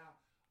stands out.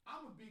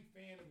 I'm a big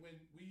fan of when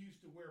we used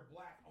to wear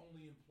black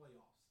only in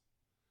playoffs.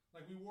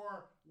 Like we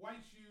wore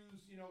white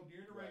shoes,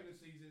 during the regular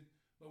season.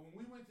 But when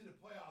we went to the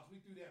playoffs, we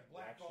threw that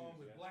black on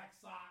with black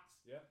socks.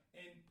 Yep.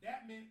 And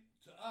that meant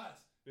to us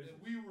that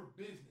we were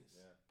business.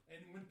 Yeah. And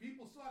when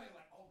people saw that,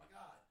 like, oh my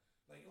God.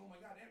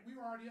 We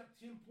were already up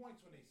 10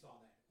 points when they saw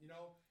that,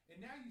 And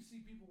now you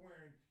see people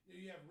wearing,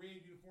 you have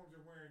red uniforms,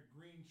 they're wearing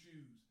green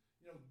shoes.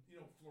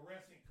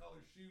 fluorescent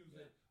colored shoes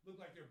that look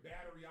like they're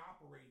battery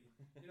operated.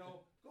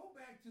 Go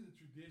back to the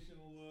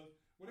traditional look.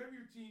 Whatever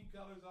your team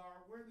colors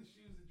are, wear the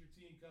shoes that your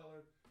team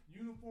color.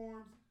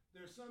 Uniforms.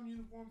 There's some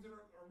uniforms that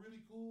are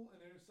really cool, and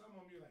there's some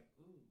of them you're like,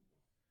 ooh.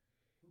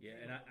 Yeah,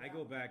 and I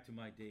go back to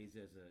my days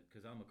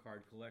because I'm a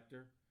card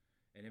collector,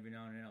 and every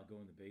now and then I'll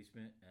go in the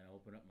basement and I'll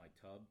open up my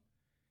tub,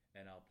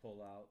 and I'll pull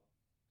out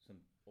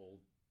some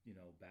old,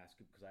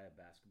 because I have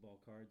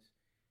basketball cards,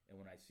 and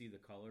when I see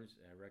the colors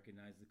and I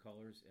recognize the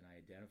colors and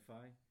I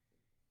identify,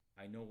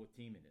 I know what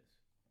team it is,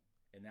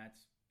 and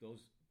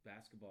those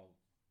basketball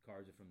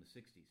cards are from the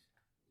 '60s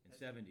and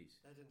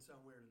 '70s. That didn't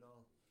sound weird at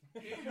all.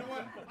 You know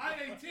what?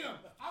 Tim,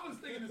 I was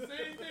thinking the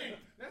same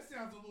thing. That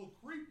sounds a little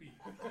creepy.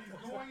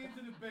 He's going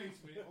into the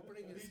basement.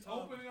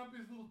 Opening up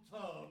his little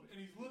tub, and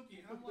he's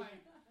looking. I'm like,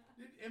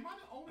 am I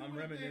the only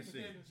one that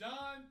said,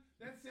 John,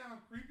 that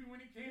sounds creepy when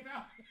it came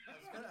out?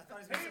 I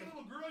thought he was Hey,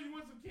 little girl, you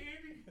want some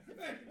candy?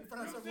 Put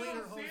on some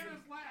later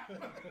Santa's lap.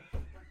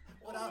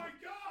 Oh, my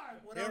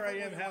God. Here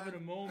I am having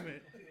a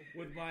moment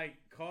with my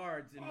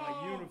cards and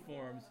my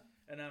uniforms,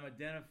 and I'm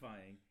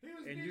identifying,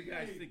 and you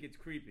guys think it's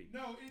creepy.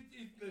 No,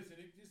 listen,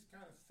 it just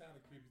kind of sounded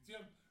creepy.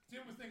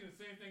 Tim was thinking the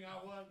same thing I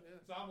was,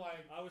 so I'm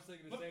like... I was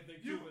thinking the same thing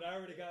too, but I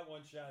already got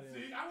one shot in.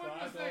 See, I was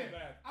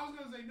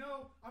going to say,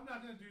 no, I'm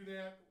not going to do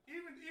that.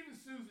 Even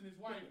Susan, his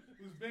wife,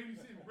 who's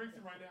babysitting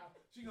Brixton right now,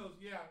 she goes,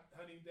 yeah,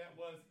 honey, that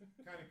was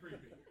kind of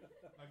creepy.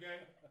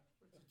 Okay?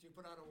 Did you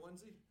put on a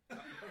onesie?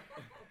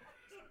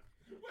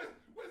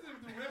 What's it,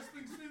 the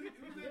wrestling suit?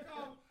 What's that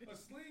called? A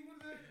sling?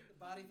 What is that? The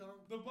body thong?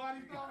 The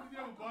body thong?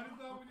 Body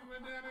thong when you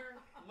went down there?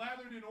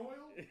 Lathered in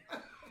oil?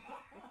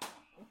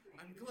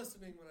 I'm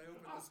glistening when I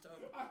open this tub.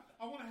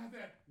 I want to have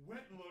that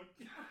wet look.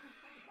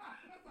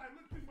 As I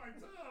look through my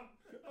tub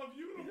of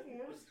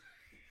uniforms.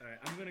 All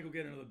right, I'm going to go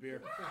get another beer.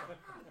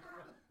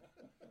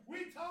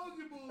 We told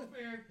you, Bulls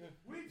fans.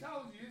 We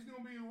told you. It's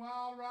going to be a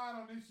wild ride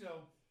on this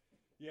show.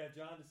 Yeah,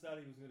 John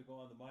decided he was going to go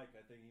on the mic.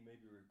 I think he may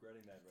be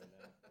regretting that right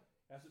now.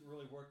 Hasn't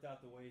really worked out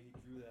the way he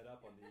drew that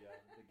up on the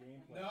game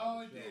plan.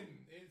 No, it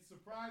didn't. It's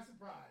surprise.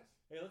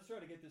 Hey, let's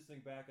try to get this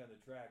thing back on the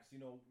tracks.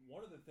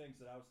 One of the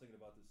things that I was thinking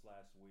about this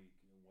last week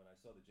when I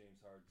saw the James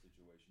Harden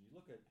situation,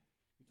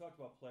 you talked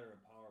about player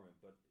empowerment,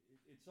 but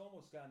it's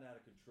almost gotten out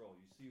of control.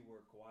 You see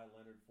where Kawhi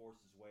Leonard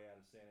forced his way out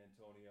of San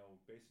Antonio,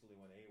 basically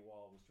when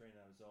AWOL was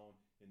training on his own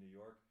in New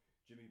York.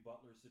 Jimmy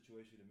Butler's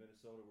situation in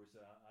Minnesota where he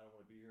said, I don't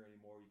want to be here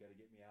anymore. You got to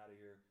get me out of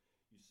here.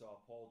 You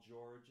saw Paul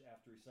George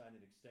after he signed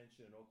an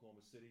extension in Oklahoma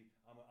City.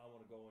 I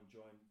want to go and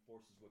join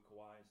forces with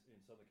Kawhi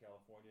in Southern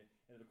California.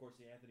 And then, of course,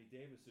 the Anthony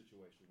Davis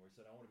situation where he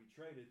said, I want to be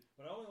traded,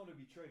 but I only want to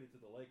be traded to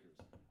the Lakers.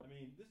 I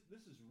mean,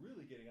 this is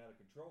really getting out of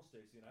control,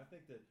 Stacey. And I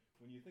think that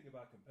when you think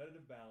about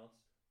competitive balance,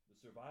 the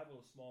survival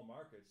of small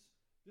markets,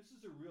 this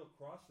is a real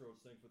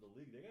crossroads thing for the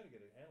league. They got to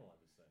get a handle on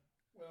this thing.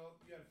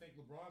 Well, you got to thank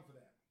LeBron for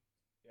that.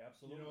 Yeah,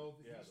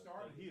 absolutely. He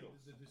started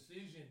the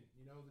decision.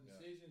 The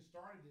decision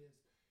started this.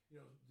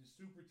 The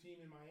super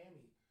team in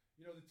Miami.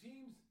 The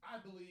teams,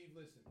 I believe,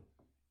 listen,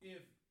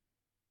 if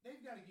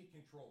they've got to get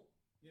control.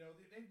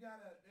 They've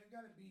got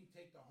to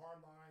take the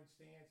hard line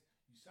stance.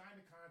 You sign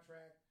the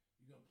contract,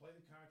 you're going to play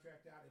the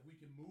contract out. If we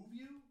can move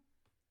you,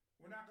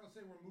 we're not going to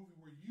say we're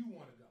moving where you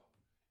want to go.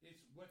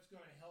 It's what's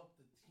going to help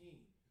the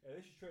team. Yeah,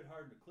 they should trade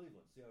Harden to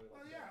Cleveland. See how he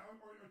likes that.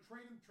 Or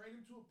trade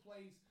him to a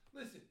place.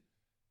 Listen,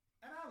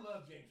 and I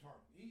love James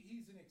Harden.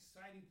 He's an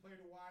exciting player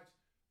to watch.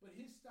 But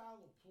his style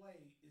of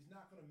play is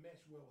not going to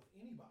mesh well with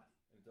anybody.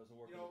 And it doesn't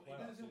work in the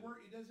playoffs.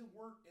 It doesn't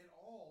work at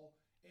all.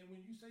 And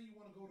when you say you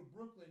want to go to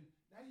Brooklyn,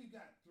 now you've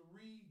got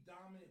three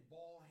dominant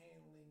ball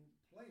handling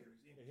players.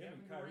 Him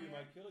and Kyrie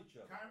might kill each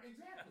other.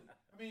 Exactly.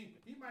 I mean,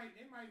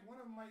 one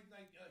of them might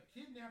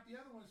kidnap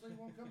the other one so he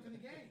won't come to the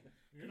game.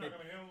 You're not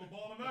going to handle the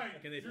ball tonight.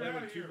 Can they play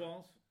with two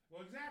balls?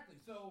 Well, exactly.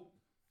 So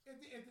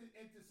at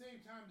the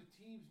same time, the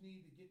teams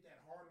need to get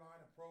that hard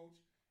line approach.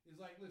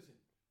 It's like, listen,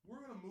 we're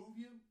going to move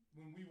you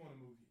when we want to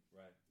move you.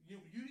 Right.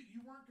 You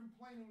weren't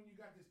complaining when you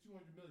got this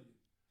 $200 million.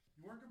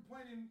 You weren't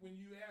complaining when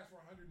you asked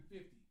for $150.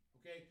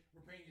 Okay,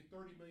 we're paying you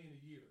 $30 million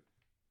a year.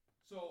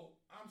 So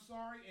I'm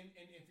sorry, and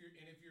if you're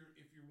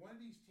one of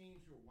these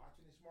teams who are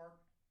watching this, Mark,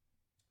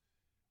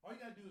 all you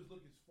got to do is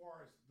look as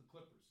far as the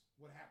Clippers.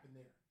 What happened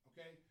there?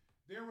 Okay,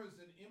 there was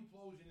an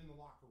implosion in the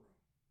locker room.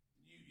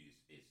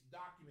 It's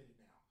documented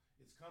now.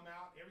 It's come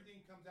out.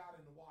 Everything comes out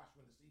in the wash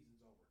when the season's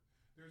over.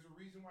 There's a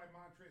reason why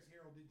Montrezl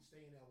Harrell didn't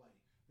stay in L.A.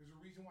 There's a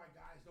reason why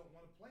guys don't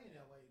want to play in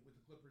L.A. with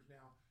the Clippers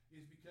now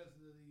is because of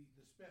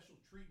the special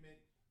treatment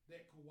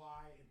that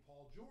Kawhi and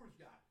Paul George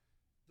got.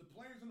 The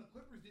players on the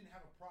Clippers didn't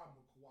have a problem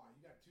with Kawhi.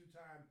 You got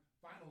two-time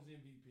Finals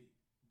MVP,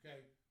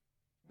 okay?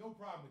 No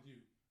problem with you.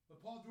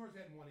 But Paul George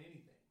hadn't won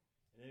anything.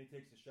 And then he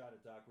takes a shot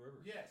at Doc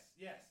Rivers. Yes.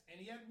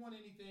 And he hadn't won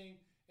anything.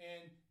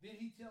 And then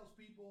he tells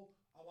people,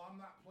 "Oh, I'm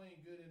not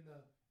playing good in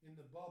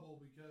the bubble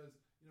because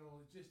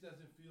it just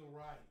doesn't feel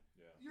right."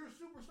 Yeah. You're a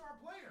superstar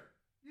player.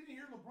 You didn't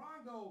hear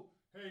LeBron go,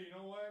 "Hey, you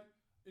know what?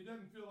 It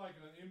doesn't feel like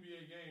an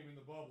NBA game in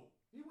the bubble."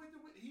 He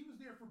was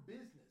there for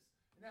business,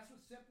 and that's what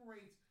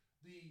separates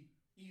the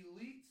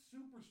elite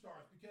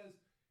superstars. Because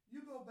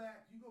you go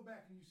back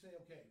and you say,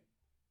 okay,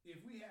 if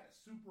we had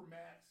super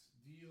max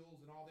deals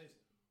and all this,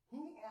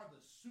 who are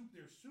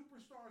there's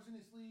superstars in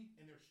this league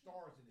and there's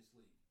stars in this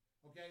league,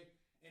 okay?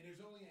 And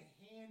there's only a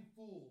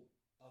handful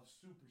of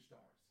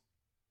superstars.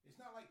 It's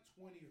not like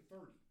 20 or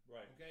 30,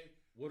 Right. okay?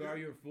 What are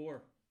your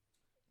 4?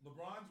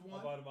 LeBron's How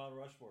one. about a Mount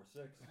Rushmore?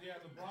 6. Yeah,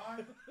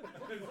 LeBron.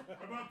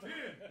 About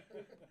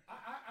 10.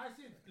 I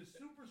said the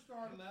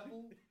superstar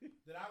level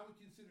that I would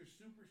consider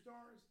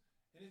superstars,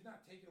 and it's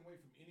not taken away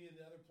from any of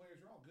the other players.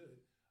 They're all good.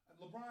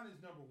 LeBron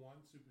is number 1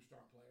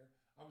 superstar player.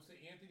 I would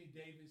say Anthony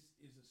Davis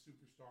is a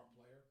superstar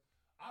player.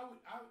 I would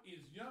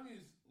as young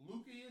as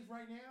Luka is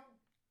right now,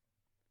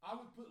 I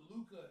would put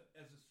Luka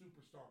as a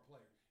superstar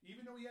player.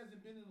 Even though he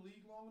hasn't been in the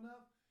league long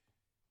enough,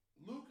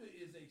 Luka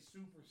is a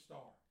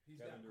superstar.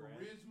 He's got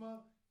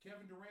charisma.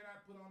 Kevin Durant I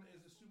put on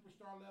as a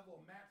superstar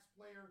level, a max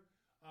player.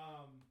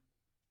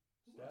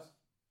 Who else?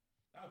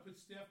 I would put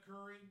Steph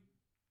Curry.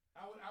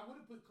 I would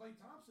have put Klay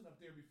Thompson up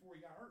there before he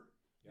got hurt.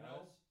 You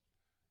know?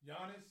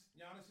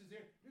 Giannis is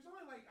there. There's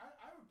only like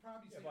I would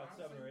probably say about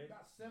honestly, 7 or 8.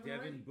 about 7 or 8.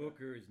 Devin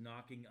Booker is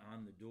knocking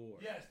on the door.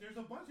 Yes, there's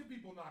a bunch of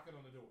people knocking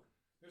on the door.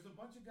 There's a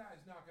bunch of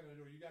guys knocking on the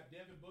door. You got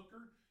Devin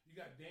Booker. You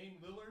got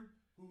Dame Lillard,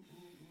 who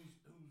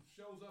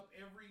shows up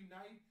every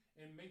night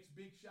and makes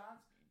big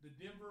shots. The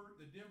Denver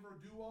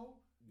duo.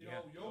 You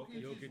know,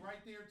 Jokic is right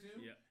there too,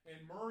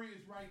 and Murray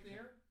is right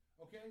there.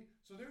 Okay,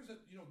 so there's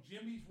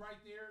Jimmy's right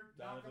there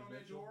knocking on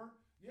that door.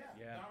 Yeah.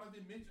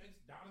 Donovan Mitchell.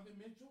 It's Donovan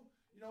Mitchell.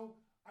 You know,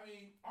 I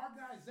mean, our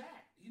guy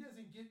Zach, he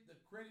doesn't get the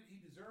credit he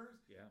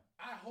deserves. Yeah.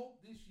 I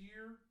hope this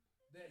year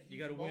that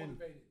he's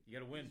motivated. Win. You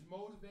got to win. He's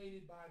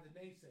motivated by the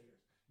naysayers.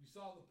 You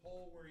saw the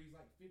poll where he's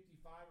like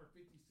 55 or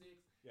 56.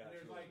 Yeah, and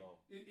there's really like low.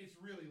 It's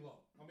really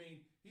low. I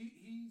mean,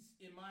 he's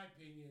in my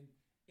opinion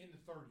in the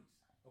 30s.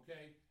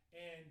 Okay,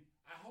 and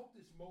I hope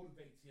this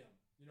motivates him.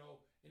 You know,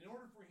 in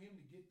order for him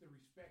to get the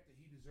respect that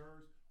he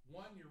deserves,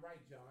 one, you're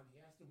right, John. He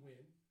has to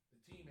win.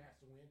 The team has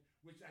to win,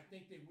 which I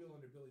think they will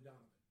under Billy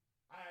Donovan.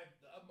 I have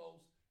the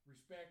utmost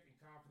respect and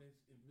confidence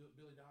in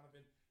Billy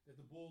Donovan that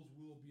the Bulls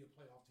will be a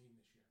playoff team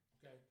this year.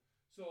 Okay,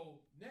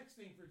 so next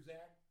thing for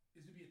Zach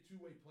is to be a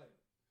two-way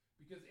player,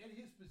 because at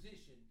his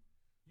position,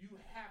 you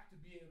have to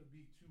be able to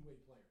be a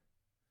two-way player.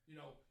 You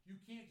know, you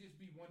can't just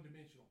be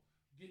one-dimensional.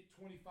 Get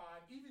 25.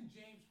 Even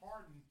James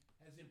Harden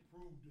has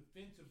improved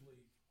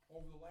defensively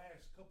over the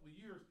last couple of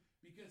years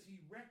because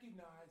he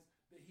recognized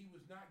that he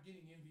was not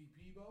getting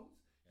MVP votes.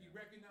 He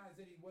recognized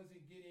that he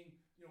wasn't getting,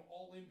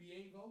 all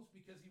NBA votes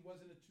because he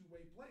wasn't a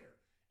two-way player.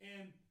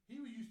 And he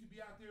used to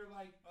be out there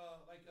like a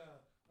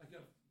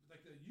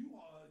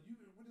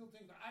what are those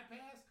things, the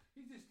iPass?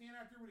 He'd just stand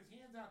out there with his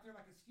hands out there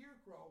like a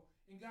scarecrow,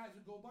 and guys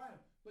would go by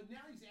him. But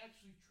now he's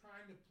actually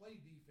trying to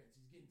play defense.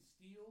 He's getting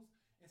steals,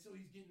 and so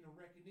he's getting the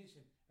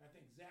recognition. And I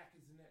think Zach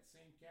is in that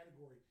same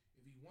category.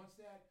 If he wants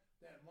that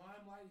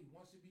limelight, he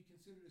wants to be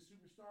considered a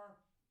superstar,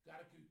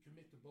 got to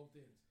commit to both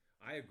ends.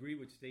 I agree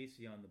with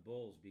Stacey on the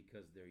Bulls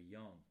because they're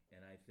young,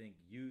 and I think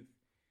youth,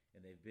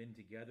 and they've been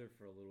together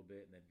for a little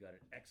bit, and they've got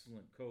an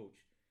excellent coach.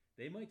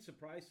 They might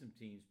surprise some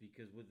teams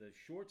because with a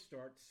short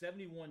start,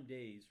 71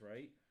 days,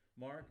 right,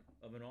 Mark,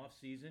 of an off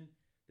season,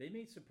 they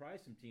may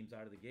surprise some teams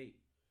out of the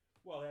gate.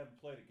 Well, they haven't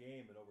played a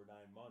game in over 9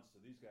 months, so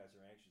these guys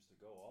are anxious to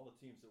go. All the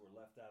teams that were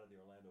left out of the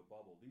Orlando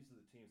bubble, these are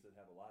the teams that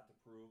have a lot to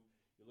prove.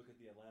 You look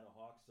at the Atlanta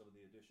Hawks, some of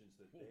the additions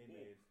that they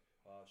made.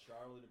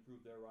 Charlotte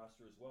improved their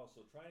roster as well.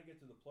 So trying to get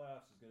to the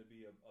playoffs is going to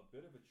be a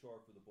bit of a chore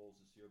for the Bulls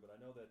this year. But I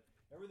know that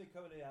everything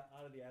coming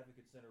out of the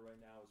Advocate Center right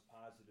now is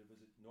positive, as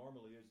it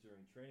normally is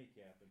during training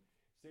camp. And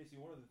Stacey,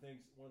 one of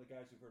the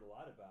guys we've heard a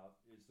lot about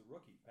is the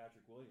rookie,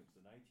 Patrick Williams,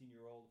 the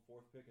 19-year-old,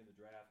 4th pick in the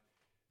draft.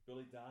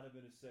 Billy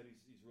Donovan has said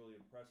he's really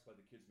impressed by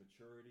the kid's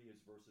maturity,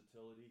 his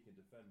versatility, can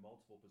defend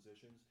multiple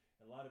positions.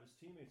 And a lot of his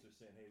teammates are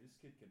saying, hey, this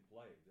kid can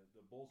play.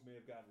 The Bulls may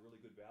have gotten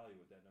really good value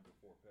with that number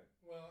 4 pick.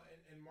 Well,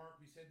 and Mark,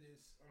 we said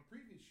this on a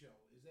previous show,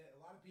 is that a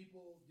lot of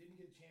people didn't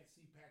get a chance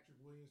to see Patrick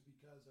Williams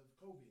because of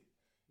COVID.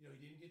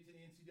 He didn't get to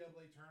the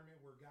NCAA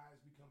tournament where guys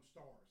become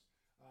stars,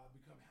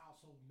 become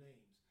household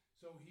names.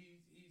 So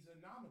he's an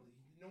anomaly.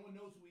 No one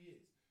knows who he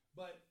is.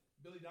 But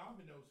Billy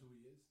Donovan knows who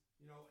he is.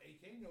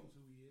 AK knows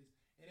who he is.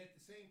 And at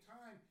the same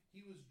time,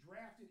 he was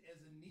drafted as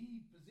a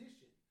need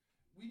position.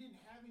 We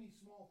didn't have any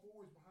small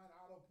forwards behind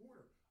Otto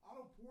Porter.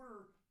 Otto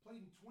Porter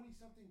played in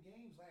 20-something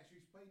games last year.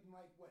 He's played in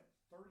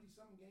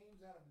 30-something games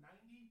out of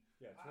 90.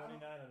 Yeah,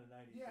 29 out of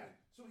 92. Yeah,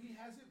 so he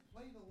hasn't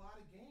played a lot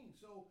of games.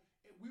 So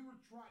we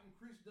were trotting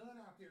Chris Dunn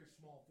out there as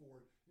small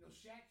forward.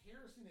 Shaq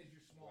Harrison as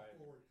your small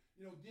forward.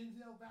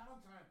 Denzel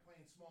Valentine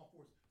playing small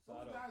forwards.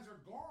 Those guys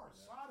are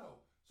guards. Yeah.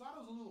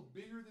 Sato's a little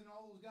bigger than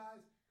all those guys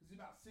because he's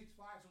about 6'5",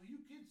 so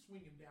you could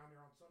swing him down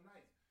there on some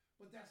nights.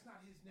 But that's not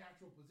his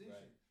natural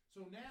position. Right.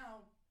 So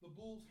now the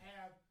Bulls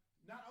have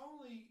not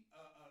only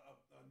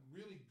a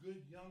really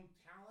good young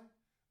talent,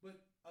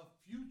 but a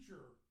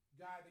future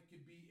guy that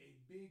could be a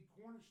big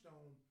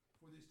cornerstone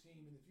for this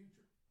team in the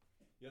future.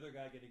 The other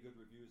guy getting good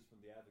reviews from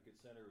the Advocate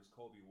Center is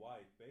Kobe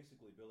White.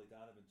 Basically, Billy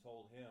Donovan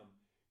told him,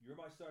 you're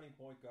my starting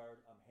point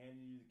guard. I'm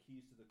handing you the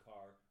keys to the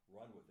car.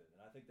 Run with it. And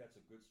I think that's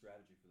a good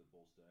strategy for the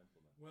Bulls to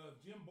implement. Well, if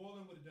Jim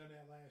Boylan would have done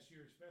that last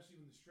year, especially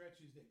when the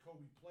stretches that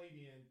Kobe played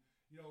in,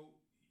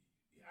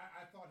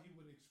 I thought he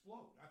would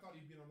explode. I thought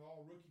he'd been on the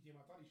all-rookie team.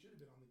 I thought he should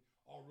have been on the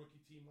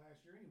all-rookie team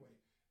last year anyway,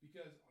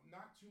 because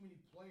not too many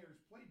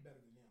players played better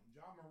than him.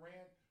 Ja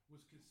Morant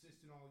was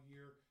consistent all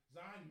year.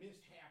 Zion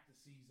missed half the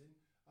season.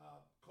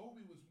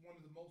 Kobe was one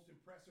of the most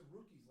impressive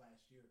rookies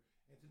last year,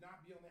 and to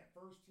not be on that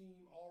first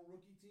team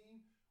all-rookie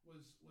team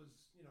was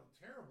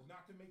terrible.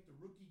 Not to make the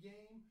rookie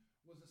game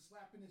was a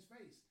slap in his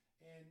face,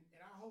 and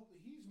I hope that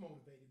he's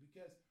motivated,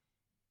 because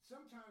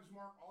sometimes,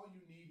 Mark, all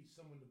you need is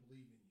someone to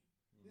believe in you.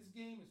 This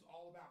game is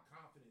all about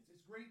confidence.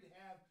 It's great to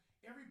have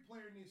every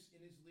player in this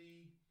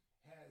league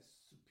has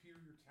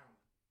superior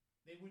talent.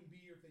 They wouldn't be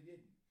here if they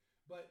didn't.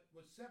 But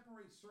what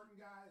separates certain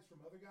guys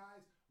from other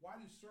guys, why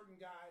do certain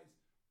guys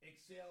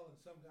excel and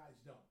some guys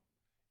don't?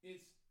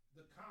 It's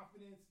the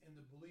confidence and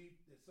the belief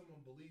that someone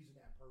believes in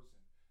that person.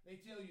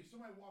 They tell you, if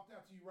somebody walked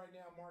out to you right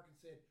now, Mark, and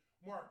said,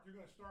 Mark, you're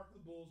going to start for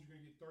the Bulls, you're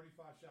going to get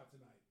 35 shots a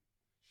night.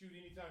 Shoot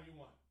anytime you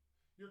want.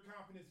 Your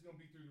confidence is going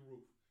to be through the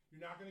roof. You're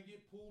not going to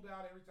get pulled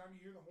out every time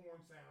you hear the horn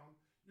sound.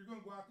 You're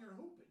going to go out there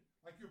hooping.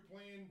 Like you're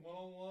playing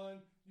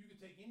one-on-one. You can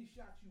take any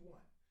shots you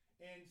want.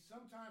 And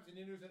sometimes, and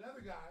then there's that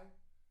other guy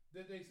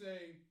that they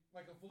say,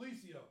 like a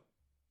Felicio,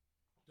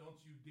 don't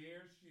you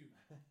dare shoot.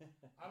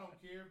 I don't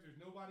care if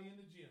there's nobody in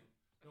the gym.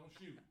 Don't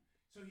shoot.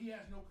 So he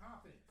has no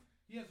confidence.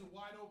 He has a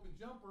wide open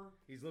jumper.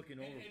 He's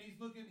looking over. And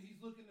he's looking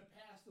to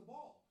pass the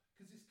ball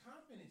because his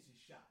confidence is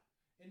shot.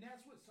 And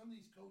that's what some of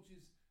these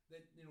coaches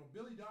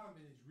Billy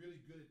Donovan is really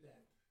good at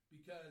that.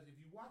 Because if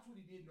you watch what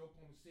he did in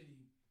Oklahoma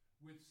City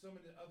with some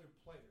of the other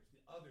players,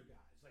 the other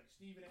guys, like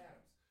Steven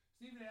Adams.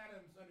 Steven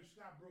Adams under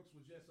Scott Brooks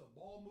was just a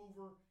ball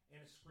mover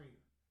and a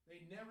screener.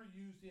 They never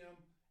used him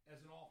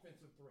as an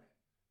offensive threat.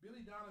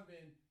 Billy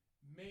Donovan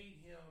made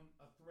him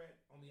a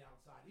threat on the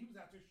outside. He was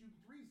out there shooting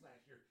threes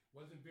last year.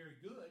 Wasn't very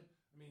good.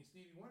 I mean,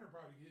 Stevie Wonder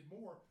probably did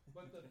more.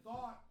 But the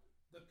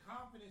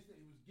confidence that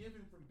he was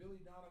given from Billy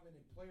Donovan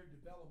and player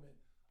development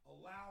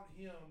allowed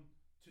him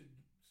to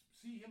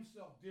see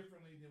himself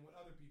differently than what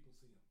other people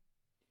see him.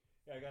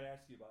 Yeah, I got to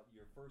ask you about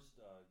your first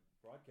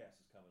broadcast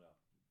is coming up.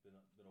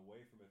 Been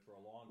away from it for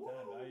a long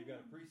time. Now you've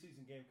got a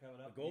preseason game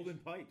coming up. The Golden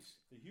Pipes.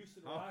 The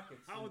Houston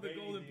Rockets. How are the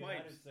Golden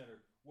United Pipes?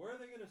 Center. Where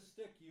are they going to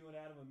stick you and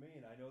Adam and me?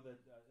 And I know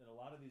that in a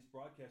lot of these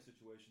broadcast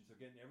situations,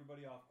 they're getting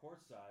everybody off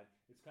court side.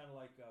 It's kind of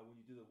like when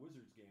you do the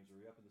Wizards games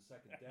where you're up in the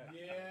second deck.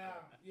 Yeah.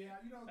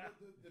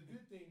 The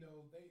good thing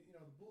though,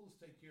 the Bulls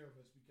take care of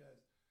us because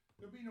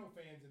there'll be no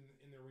fans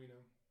in the arena,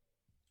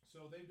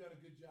 so they've done a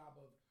good job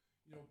of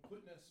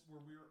putting us where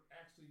we're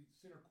actually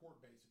center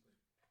court basically.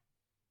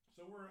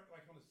 So we're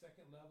like on the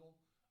second level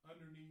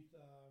underneath.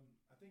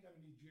 I think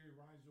underneath Jerry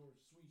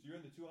Reinsdorf's suite. So you're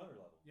in the 200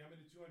 level. Yeah, I'm in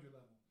the 200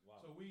 level.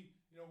 Wow. So we,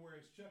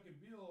 whereas Chuck and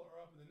Bill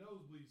are up in the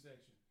nosebleed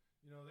section.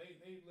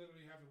 They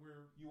literally have to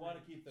wear. You want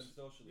to keep them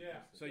socially.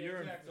 Yeah. distant. So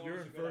you're exactly.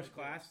 in first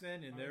class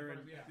then, and they're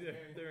in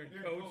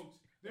coach.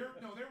 They're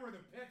where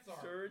the pets are.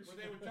 Surge. Where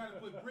they were trying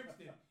to put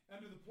Brixton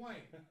under the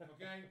plane.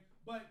 Okay,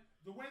 but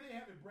the way they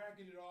have it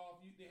bracketed off,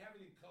 they have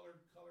it in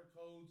color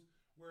codes.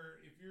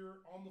 Where if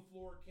you're on the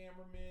floor,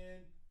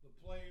 cameramen, the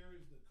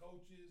players, the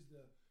coaches,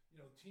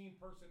 the team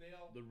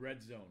personnel. The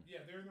red zone.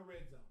 Yeah, they're in the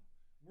red zone.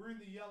 We're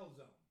in the yellow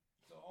zone.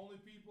 So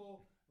only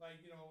people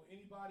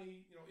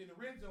anybody in the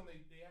red zone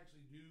they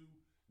actually do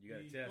You got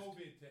the a test.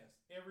 COVID test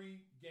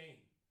every game.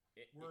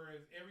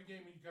 Whereas every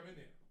game when you come in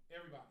there,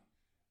 everybody.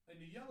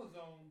 In the yellow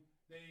zone,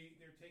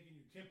 they're taking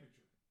your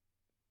temperature.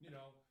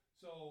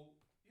 So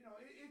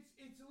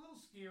it's a little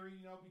scary,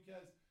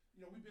 because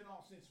we've been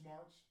off since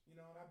March, and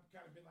I've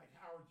kind of been like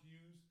Howard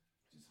Hughes,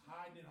 just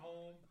hiding at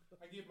home.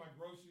 I get my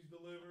groceries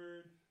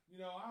delivered.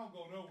 I don't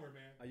go nowhere,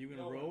 man. Are you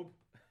in a robe?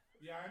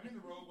 Yeah, I'm in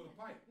the robe with a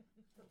pipe.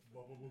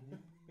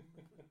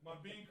 My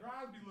Bing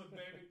Crosby look,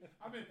 baby.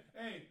 I'm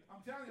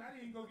telling you, I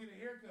didn't go get a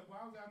haircut, but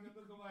I was out there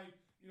looking like,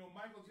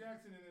 Michael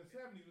Jackson in the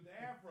 70s with the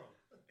afro.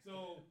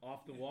 So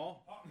Off the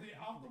wall? off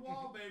the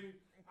wall, baby.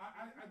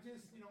 I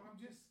just, I'm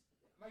just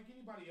like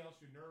anybody else.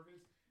 You're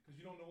nervous because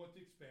you don't know what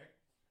to expect.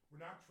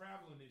 We're not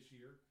traveling this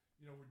year.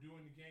 We're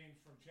doing the games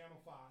from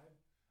Channel 5.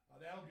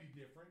 That'll be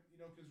different,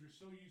 because we're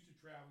so used to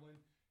traveling,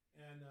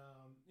 and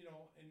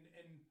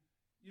and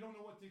you don't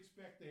know what to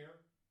expect there,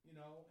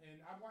 And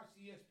I watched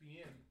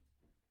ESPN.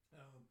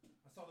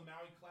 I saw the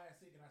Maui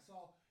Classic, and I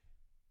saw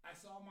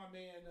my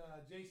man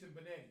Jason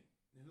Benetti,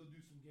 and he'll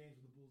do some games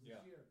with the Bulls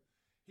this year.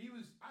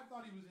 I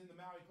thought he was in the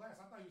Maui class.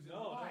 I thought he was in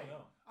Hawaii.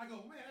 No. I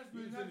go, man, that's He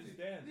really was in nice. his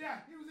den.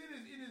 Yeah, he was in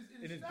his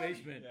In his study.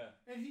 basement.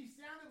 Yeah. And he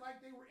sounded like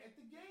they were at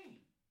the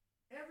game.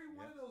 Every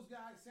one of those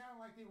guys sounded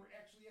like they were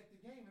actually at the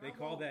game. And They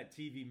call that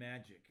TV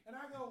magic. And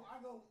I go,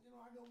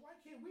 why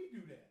can't we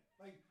do that?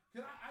 Like,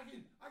 cause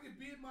I could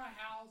be in my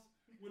house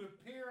with a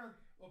pair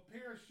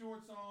of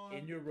shorts on,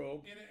 In your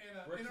robe. in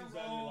a Brixton's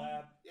robe. on your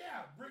lap.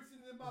 Yeah, Brixton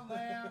in my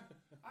lap.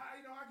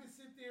 I can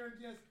sit there and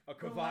just A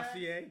relax.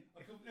 Cavassier.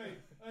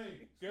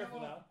 Hey,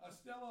 Careful now. a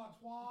Stella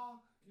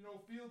Artois,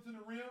 feel to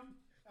the rim.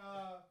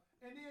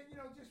 and then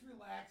just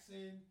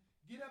relaxing.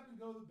 Get up and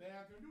go to the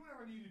bathroom. Do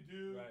whatever I need to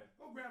do. Right.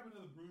 Go grab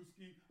another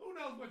brewski. Who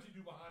knows what you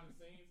do behind the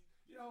scenes?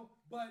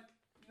 But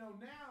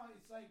now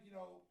it's like we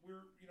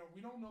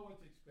don't know what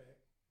to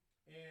expect,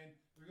 and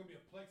there's gonna be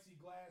a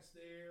plexiglass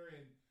there,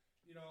 and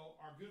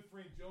our good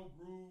friend Joe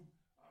Groove.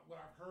 What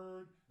I've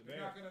heard, they're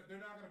not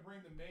gonna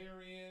bring the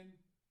mayor in.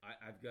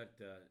 I've got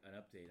an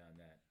update on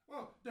that.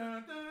 Well,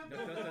 dun, dun,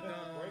 dun, dun, dun,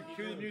 dun.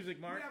 Cue the music,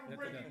 Mark. We have a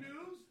breaking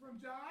news from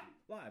John.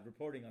 Live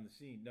reporting on the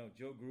scene. No,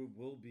 Joe Groove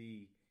will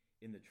be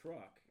in the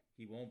truck.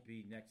 He won't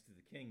be next to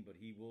the king, but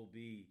he will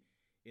be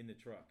in the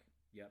truck.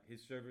 Yep,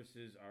 his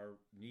services are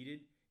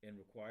needed and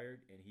required,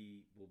 and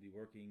he will be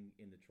working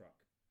in the truck.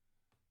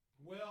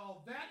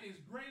 Well, that is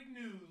great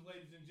news,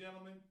 ladies and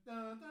gentlemen.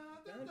 Dun,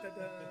 dun, dun, dun,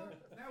 dun.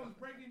 That was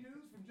breaking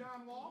news from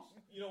John Walsh.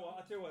 You know what?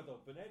 I'll tell you what,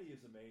 though. Benetti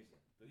is amazing.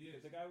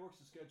 The guy works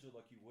the schedule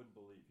like you wouldn't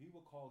believe. He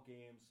will call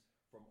games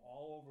from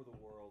all over the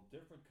world,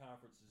 different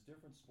conferences,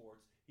 different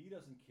sports. He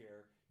doesn't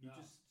care. He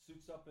just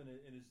suits up in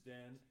his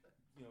den,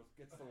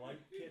 gets the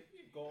light kit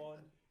going,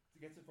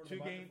 gets in front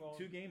of the microphone.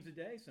 2 games a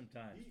day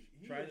sometimes.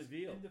 He Try is the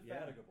veal.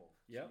 indefatigable.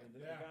 Yeah. And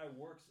the guy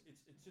works.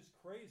 It's just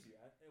crazy.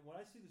 And when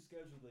I see the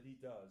schedule that he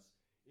does,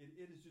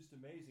 it is just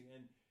amazing.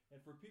 And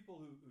for people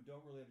who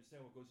don't really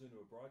understand what goes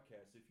into a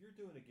broadcast, if you're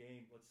doing a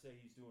game, let's say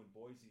he's doing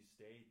Boise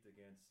State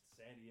against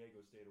San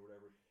Diego State or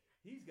whatever,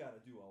 he's got to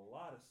do a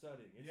lot of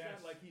studying. It's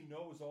not like he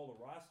knows all the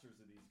rosters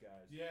of these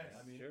guys. Yes.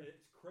 I mean,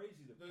 it's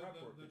crazy the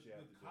prep work that you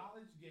have to do. The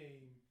college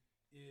game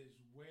is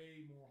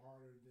way more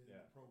harder than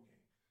the pro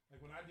game.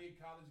 Like when I did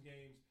college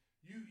games,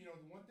 the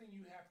one thing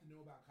you have to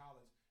know about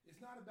college,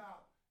 it's not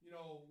about,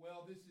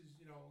 this is,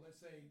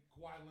 let's say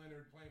Kawhi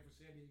Leonard playing for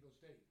San Diego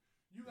State.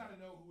 You got to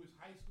know who his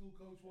high school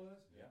coach was.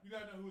 Yeah. You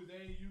got to know who his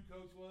AAU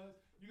coach was.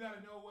 You got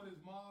to know what his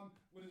mom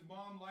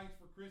likes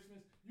for Christmas.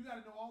 You got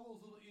to know all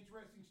those little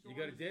interesting stories. You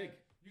got to dig.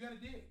 You got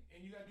to dig,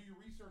 and you got to do your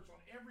research on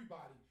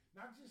everybody,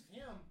 not just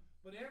him,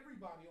 but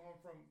everybody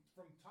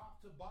from top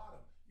to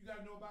bottom. You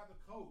got to know about the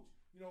coach.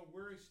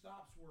 Where his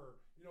stops were.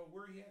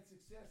 Where he had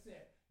success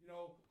at.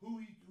 Who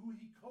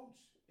he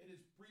coached at his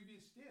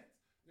previous stints.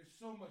 There's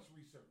so much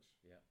research.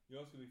 Yeah.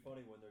 It's going to be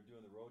funny when they're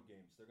doing the road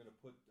games. They're going to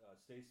put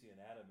Stacey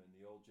and Adam in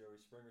the old Jerry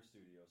Springer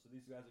studio. So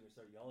these guys are going to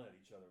start yelling at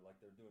each other like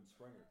they're doing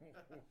Springer.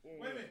 Wait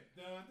a minute.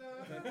 Dun,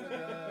 dun, dun,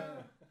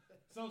 dun.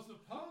 So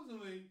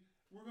supposedly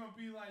we're going to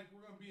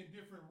be in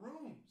different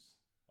rooms.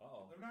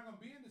 Uh-oh. They're not going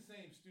to be in the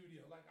same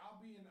studio. Like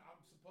I'll be in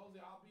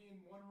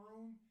one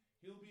room,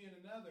 he'll be in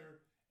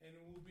another, and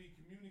we'll be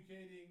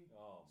communicating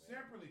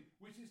separately,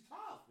 which is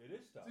tough. It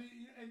is tough.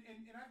 See,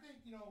 and I think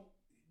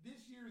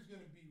this year is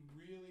going to be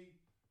really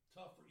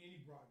tough for any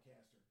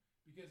broadcaster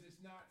because it's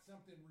not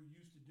something we're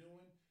used to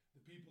doing. The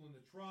people in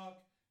the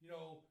truck,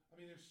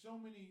 there's so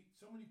many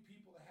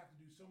people that have to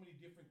do so many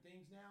different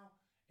things now,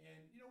 and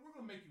we're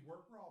going to make it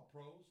work. We're all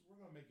pros. We're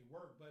going to make it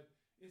work, but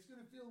it's going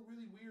to feel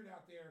really weird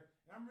out there,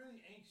 and I'm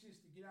really anxious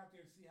to get out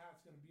there and see how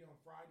it's going to be on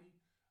Friday.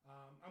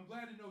 I'm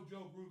glad to know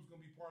Joe Groove's going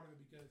to be part of it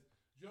because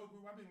Joe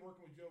Groove, I've been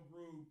working with Joe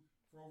Groove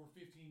for over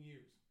 15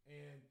 years,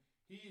 and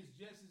he is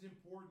just as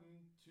important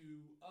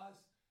to us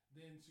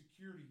than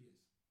security is.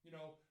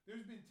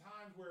 There's been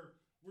times where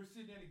we're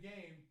sitting at a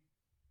game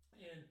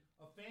and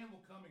a fan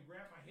will come and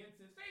grab my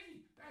headset,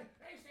 Stacey, hey,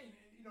 Stacey, and,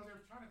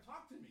 they're trying to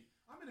talk to me.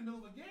 I'm in the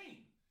middle of a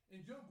game,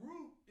 and Joe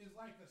Groove is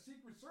like a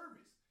Secret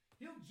Service.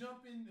 He'll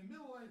jump in the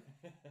middle and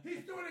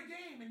he's doing a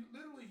game, and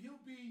literally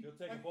he'll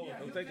take a bullet.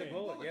 He'll take a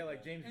bullet,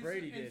 like James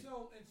Brady did.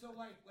 And so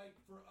like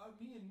for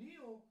me and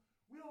Neil,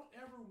 we don't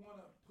ever want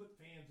to put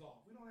fans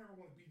off. We don't ever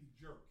want to be the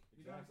jerk.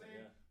 You know what I'm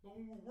saying? Yeah. But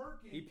when we're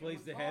working, he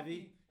plays the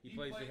heavy. He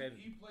plays the heavy.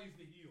 He plays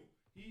the heel.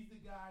 He's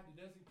the guy that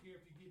doesn't care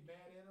if you get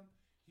mad at him.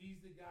 He's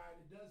the guy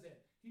that does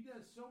that. He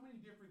does so many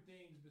different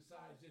things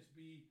besides just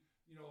be,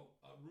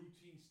 a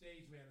routine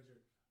stage manager.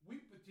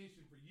 We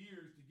petitioned for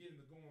years to get him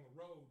to go on the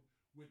road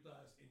with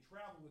us and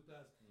travel with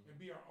us and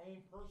be our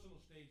own personal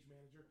stage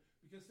manager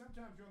because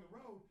sometimes you're on the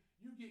road,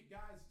 you get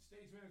guys,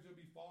 stage managers will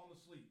be falling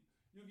asleep.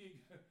 You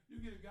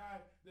get a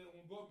guy that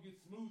will go up and get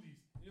smoothies.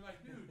 And you're like,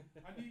 dude,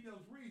 I need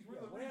those reeds. What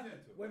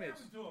happened to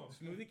them?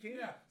 Smoothie King?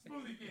 Yeah,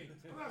 Smoothie King.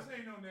 I'm not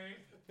saying no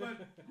names,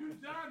 but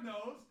John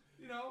knows,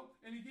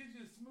 and he gives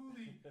you a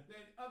smoothie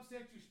that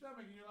upsets your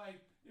stomach, and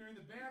you're in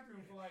the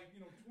bathroom for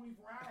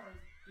 24 hours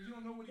because you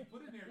don't know what he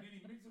put in there. Did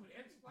he mix it with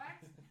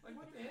X-Flax? Like,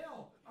 what the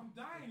hell? I'm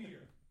dying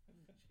here.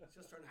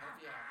 Just trying to help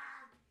you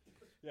out.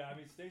 Yeah,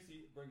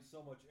 Stacey brings so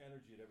much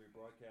energy at every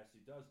broadcast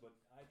he does, but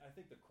I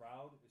think the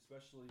crowd,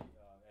 especially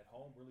at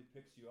home, really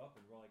picks you up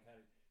and really kind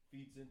of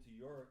feeds into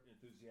your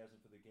enthusiasm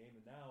for the game.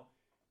 And now,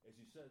 as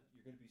you said,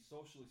 you're going to be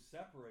socially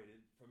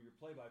separated from your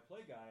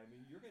play-by-play guy.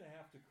 You're going to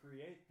have to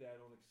create that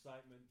own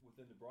excitement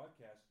within the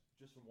broadcast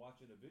just from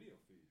watching a video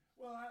feed.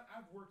 Well,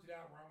 I've worked it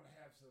out where I'm going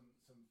to have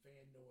some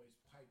fan noise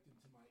piped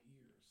into my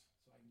ears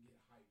so I can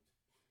get hyped.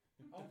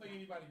 I don't think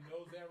anybody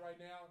knows that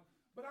right now,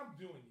 but I'm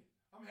doing it.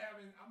 I'm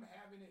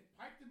having it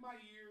piped in my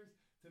ears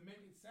to make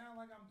it sound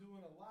like I'm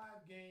doing a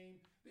live game.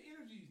 The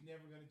energy is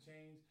never going to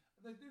change.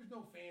 There's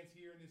no fans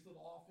here in this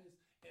little office,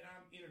 and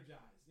I'm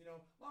energized.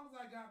 As long as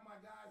I got my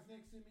guys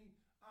next to me,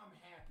 I'm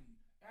happy.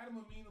 Adam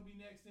Amin will be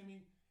next to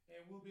me,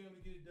 and we'll be able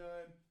to get it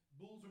done.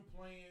 Bulls are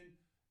playing.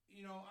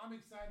 You know, I'm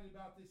excited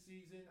about this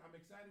season. I'm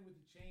excited with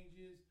the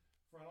changes,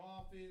 front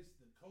office,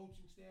 the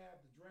coaching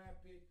staff, the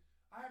draft pick.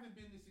 I haven't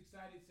been this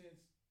excited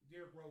since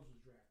Derrick Rose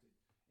was drafted.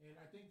 And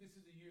I think this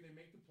is the year they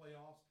make the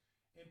playoffs.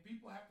 And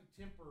people have to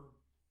temper,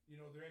 you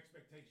know, their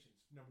expectations,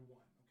 number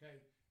one,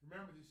 okay?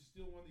 Remember, this is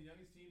still one of the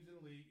youngest teams in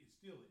the league. It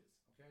still is,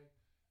 okay?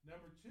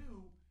 Number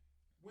two,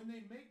 when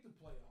they make the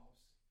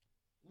playoffs,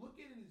 look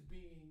at it as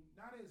being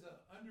not as an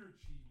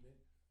underachievement,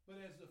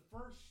 but as the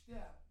first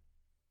step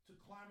to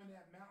climbing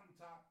that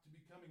mountaintop to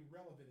becoming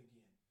relevant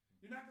again.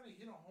 You're not going to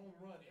hit a home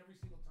run every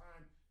single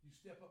time you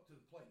step up to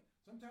the plate.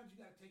 Sometimes you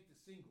got to take the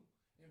single.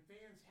 And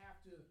fans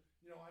have to,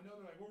 you know, I know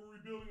they're like, well, we're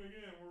rebuilding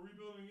again.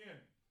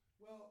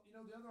 Well, you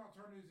know, the other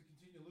alternative is to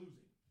continue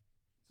losing.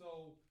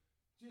 So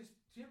just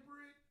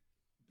temper it,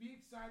 be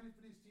excited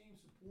for this team,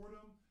 support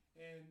them.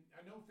 And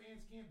I know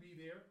fans can't be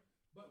there,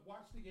 but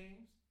watch the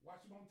games, watch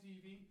them on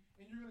TV,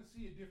 and you're going to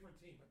see a different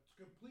team, a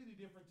completely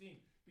different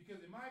team. Because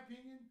in my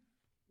opinion,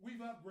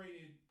 we've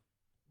upgraded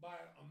by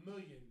a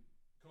million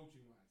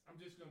coaching-wise. I'm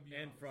just going to be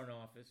and honest. front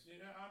office. You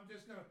know, I'm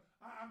just gonna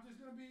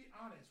be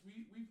honest.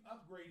 We've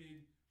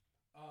upgraded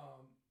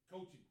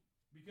coaching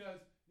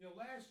because, you know,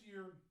 last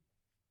year,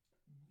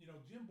 you know,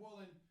 Jim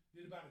Boylan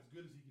did about as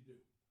good as he could do.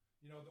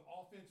 You know, the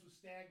offense was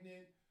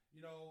stagnant. You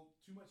know,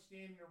 too much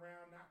standing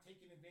around, not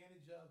taking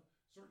advantage of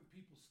certain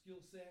people's skill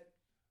set.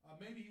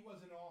 Maybe he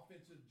wasn't an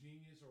offensive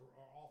genius or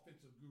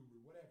offensive guru,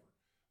 whatever.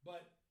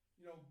 But,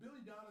 you know, Billy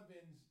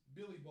Donovan's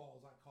Billy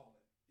Ball, as I call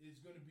it, is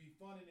going to be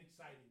fun and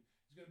exciting.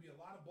 There's going to be a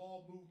lot of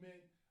ball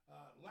movement.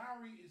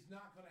 Lowry is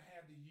not going to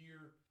have the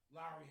year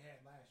Lowry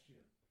had last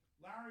year.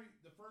 Lowry,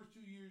 the first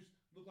 2 years,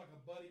 looked like a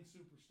budding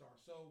superstar.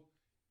 So,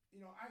 you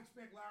know, I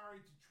expect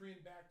Lowry to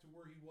trend back to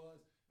where he was.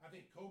 I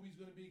think Kobe's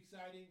going to be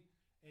exciting.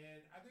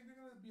 And I think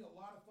they're going to be a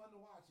lot of fun to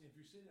watch. And if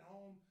you're sitting at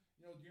home,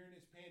 you know, during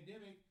this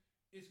pandemic,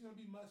 it's going to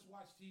be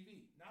must-watch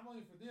TV. Not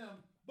only for them,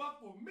 but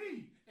for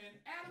me and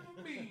Adam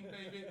Amin,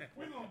 baby.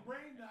 We're going to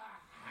bring the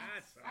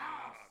hot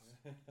sauce.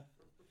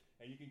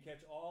 And you can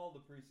catch all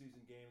the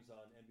preseason games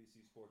on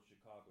NBC Sports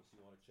Chicago, so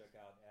you want to check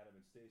out Adam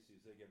and Stacey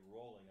as they get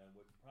rolling on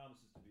what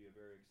promises to be a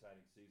very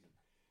exciting season.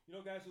 You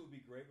know, guys, it would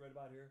be great right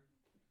about here?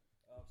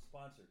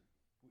 Sponsor.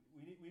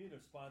 We need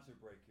a sponsor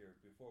break here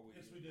before we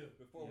Yes, we do.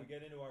 Before we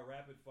get into our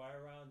rapid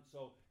fire round.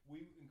 So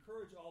we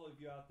encourage all of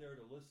you out there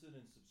to listen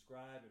and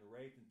subscribe and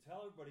rate and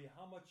tell everybody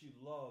how much you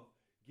love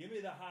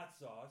Gimme the Hot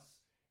Sauce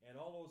and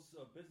all those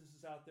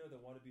businesses out there that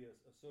want to be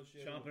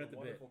associated with a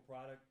wonderful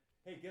product.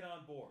 Hey, get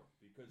on board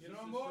because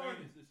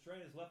this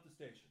train has left the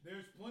station.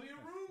 There's plenty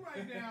of room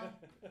right now,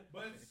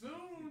 but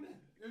soon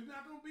there's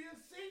not going to be a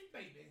seat,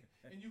 baby,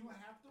 and you're going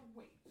to have to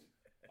wait.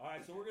 All right,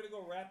 so we're going to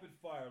go rapid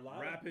fire. A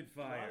lot of things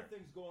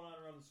going on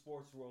around the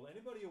sports world.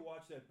 Anybody who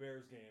watched that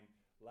Bears game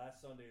last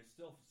Sunday is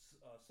still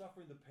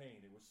suffering the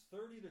pain. It was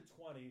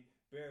 30-20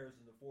 Bears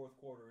in the fourth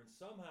quarter, and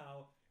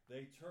somehow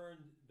they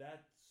turned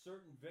that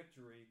certain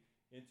victory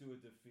into a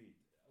defeat.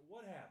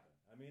 What happened?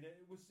 I mean,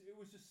 it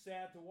was just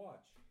sad to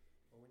watch.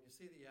 Well, when you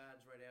see the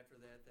odds right after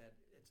that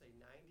it's a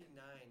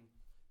 99.4%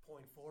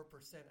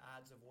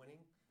 odds of winning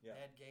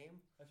that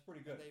game. That's pretty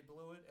good. And they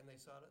blew it, and they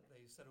said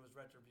it was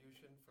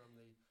retribution from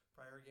the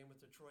prior game with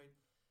Detroit.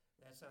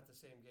 That's not the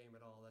same game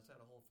at all. That's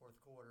not a whole fourth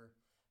quarter.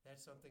 That's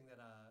something that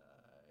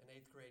an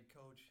eighth grade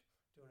coach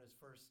doing his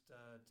first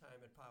time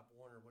at Pop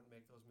Warner wouldn't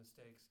make those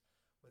mistakes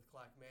with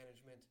clock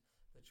management,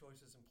 the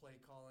choices in play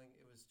calling.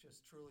 It was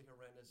just truly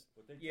horrendous.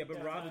 But they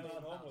took Robinson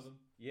home with them.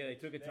 Yeah, they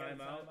took a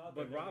timeout.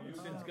 But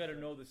Robinson's got to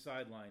know the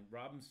sideline.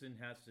 Robinson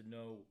has to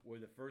know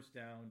where the first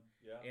down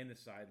and the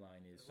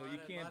sideline is. So you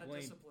can't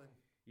blame.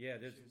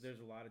 Yeah, there's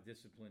a lot of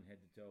discipline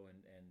head to toe,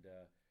 and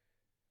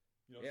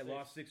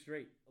lost 6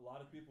 straight. A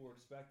lot of people were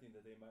expecting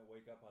that they might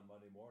wake up on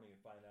Monday morning and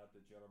find out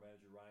that general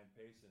manager Ryan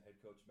Pace and head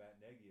coach Matt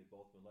Nagy had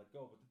both been let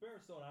go. But the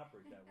Bears don't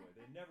operate that way.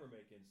 They never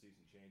make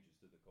in-season changes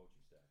to the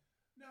coaching staff.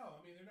 No,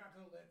 I mean, they're not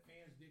going to let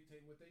fans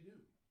dictate what they do.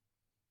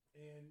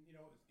 And, you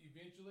know,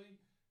 eventually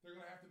they're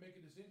going to have to make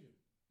a decision.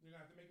 They're going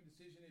to have to make a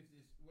decision if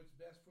it's what's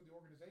best for the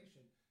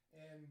organization.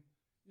 And,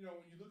 you know,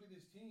 when you look at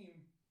this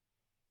team,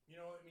 you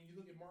know, I mean, you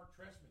look at Mark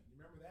Trestman. You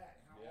remember that,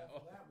 how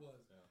awful that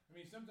was. Yeah. I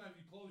mean, sometimes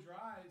you close your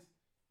eyes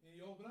and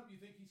you open up, you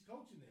think he's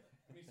coaching there.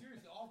 I mean,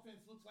 seriously, the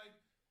offense looks like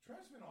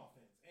Trestman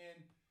offense. And,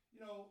 you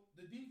know,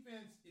 the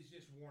defense is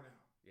just worn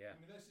out. Yeah.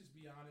 I mean, let's just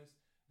be honest.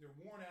 They're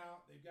worn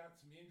out. They've got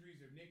some injuries.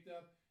 They're nicked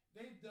up.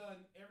 They've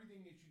done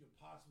everything that you could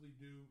possibly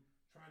do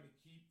trying to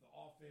keep the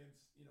offense,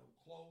 you know,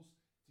 close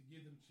to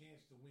give them a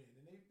chance to win.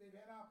 And they've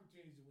had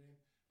opportunities to win,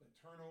 but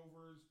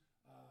turnovers,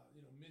 you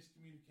know,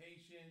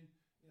 miscommunication,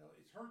 you know,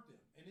 it's hurt them.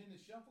 And then the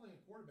shuffling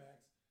of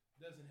quarterbacks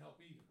doesn't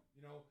help either.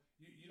 You know,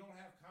 you don't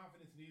have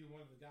confidence in either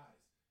one of the guys.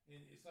 And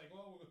it's like,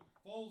 oh,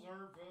 Foles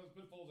hurt, let's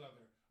put Foles out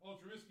there.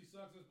 Oh, Trubisky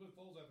sucks, let's put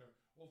Foles out there.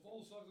 Well,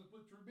 Foles sucks, let's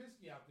put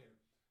Trubisky out there.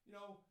 You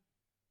know,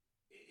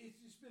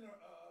 it's just been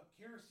a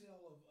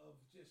carousel of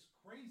just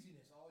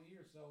craziness all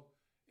year. So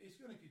it's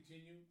going to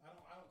continue.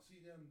 I don't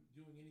see them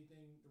doing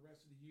anything the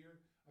rest of the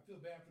year. I feel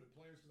bad for the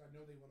players because I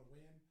know they want to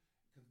win.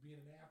 because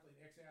being an athlete,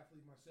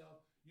 ex-athlete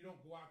myself, you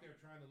don't go out there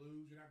trying to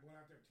lose. You're not going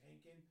out there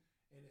tanking,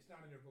 and it's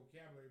not in their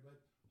vocabulary.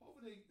 But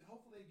hopefully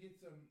they get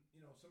some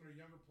of their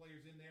younger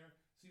players in there,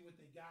 see what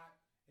they got,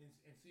 and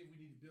see if we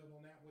need to build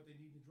on that, what they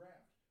need to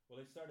draft. Well,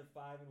 they started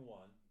 5-1.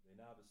 They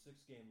now have a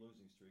 6-game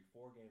losing streak.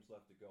 4 games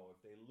left to go. If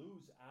they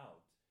lose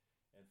out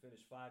and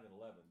finish 5-11,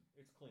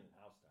 it's cleaning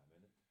house time,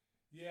 isn't it?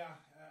 Yeah,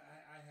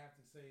 I have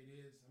to say it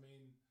is. I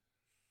mean,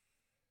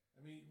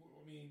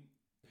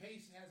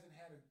 Pace hasn't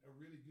had a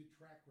really good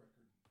track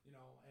record, and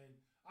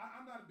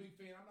I'm not a big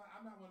fan.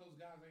 I'm not one of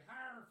those guys like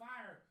hire or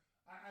fire.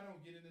 I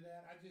don't get into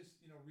that. I just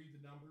read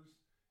the numbers,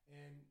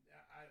 and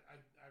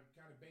I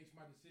kind of base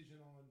my decision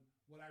on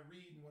what I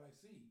read and what I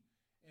see.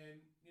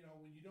 And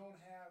when you don't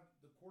have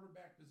the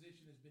quarterback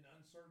position has been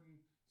uncertain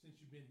since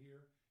you've been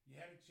here. You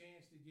had a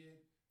chance to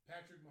get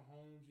Patrick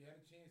Mahomes. You had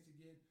a chance to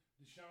get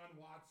Deshaun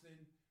Watson,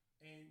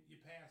 and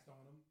you passed on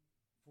them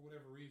for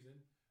whatever reason.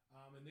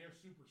 And they're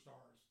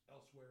superstars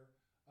elsewhere.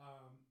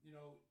 You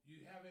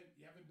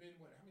haven't been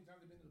what? How many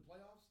times have they been to the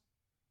playoffs?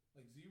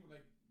 Like zero,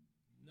 like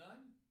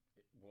none.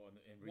 Well,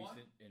 in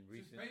recent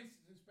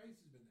since Pace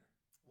has been there.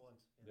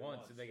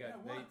 Once, and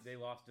they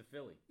lost to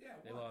Philly. Yeah,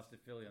 they lost to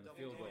Philly on the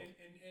field goal.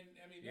 And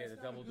I mean, yeah,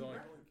 that's the not double a good doink.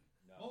 record.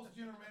 No. Most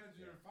general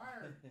managers are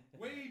fired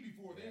way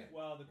before then.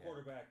 Well, the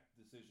quarterback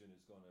decision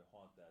is going to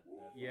haunt that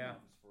office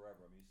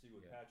forever. I mean, you see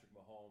what Patrick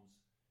Mahomes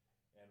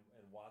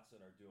and Watson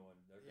are doing.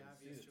 They're going to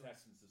see the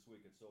Texans this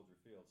week at Soldier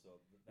Field, so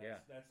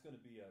that's going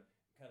to be a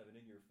kind of an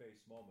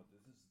in-your-face moment.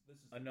 This is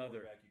the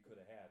quarterback you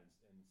could have had,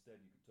 and instead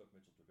you took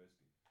Mitchell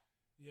Trubisky.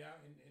 Yeah,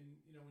 and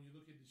when you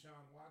look at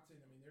Deshaun Watson,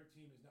 I mean their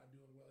team is not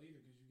doing well either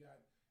because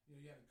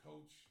you had a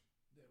coach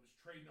that was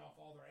trading off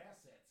all their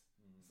assets.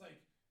 Mm-hmm. It's like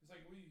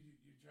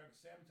you're trying to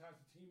sabotage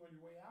the team on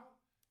your way out,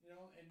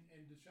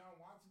 and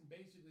Deshaun Watson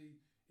basically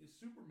is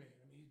Superman.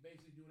 I mean he's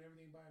basically doing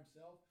everything by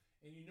himself,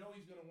 and he's going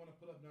to want to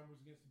put up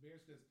numbers against the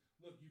Bears because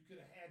look, you could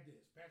have had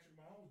this. Patrick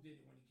Mahomes did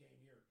it when he came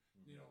here.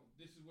 Mm-hmm.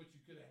 This is what you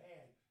could have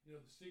had.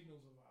 The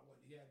signals of what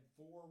he had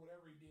 4,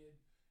 whatever he did.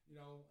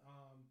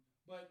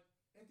 But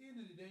at the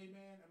end of the day,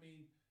 man, I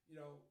mean,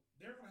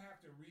 they're going to have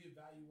to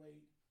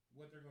reevaluate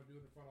what they're going to do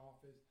in the front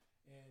office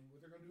and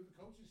what they're going to do with the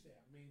coaching staff.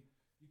 I mean,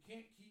 you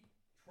can't keep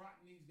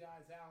trotting these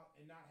guys out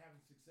and not having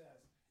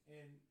success,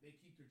 and they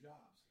keep their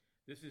jobs.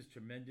 This is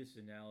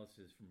tremendous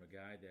analysis from a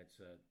guy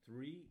that's a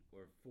 3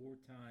 or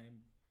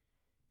 4-time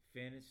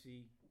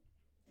fantasy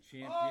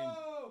champion.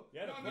 Oh!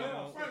 Yeah,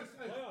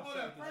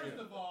 First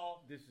of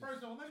all, let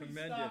me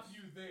stop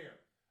you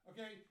there.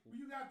 Okay, well,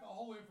 you got the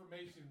whole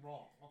information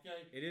wrong.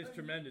 Okay, it is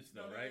tremendous,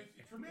 though, right?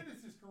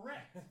 Tremendous is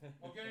correct.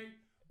 Okay,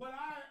 but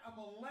I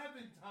am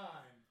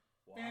 11-time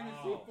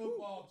fantasy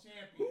football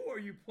champion. Who are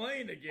you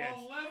playing against?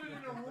 11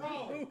 in a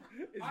row.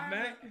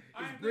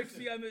 Is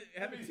Brixie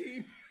have a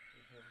team?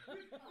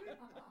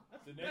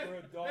 It's a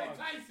neighborhood dog.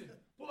 Hey Tyson,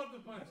 pull up the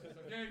punches.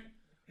 Okay,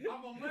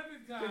 I'm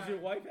 11 times. Does your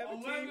wife have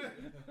a team?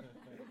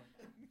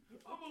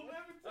 I'm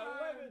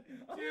 11-time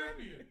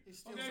champion. He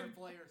steals our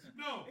players.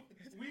 No,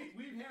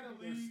 we've had a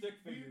league. There's stick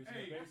figures in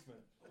the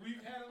basement. We've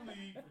had a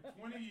league for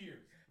 20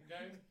 years,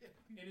 okay?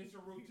 And it's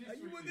a rotisserie.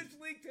 Are you in this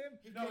league, Tim?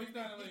 No, he's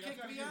not in the league. He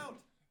kicked me out.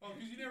 Oh,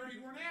 because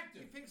you weren't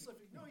active. He pink slipped.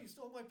 No, you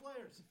stole my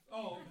players.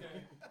 Oh,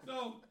 okay.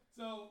 So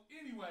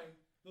anyway,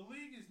 the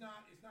league is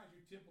not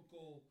your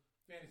typical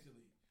fantasy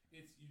league.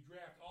 You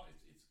draft all.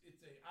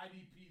 It's a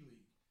IDP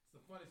league. It's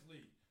the funnest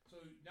league. So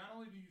not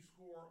only do you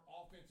score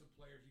offensive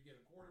players, you get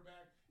a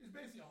quarterback. It's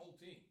basically a whole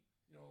team.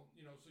 So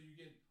you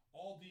get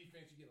all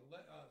defense. You get 7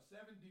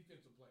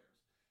 defensive players,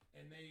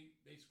 and they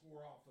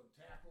score off of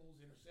tackles,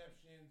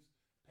 interceptions,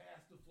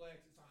 pass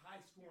deflects. It's a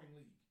high scoring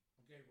league.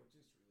 Okay,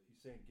 rotisserie league.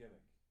 He's saying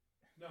gimmick.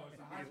 No,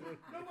 it's a high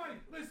scoring. Nobody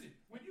listen.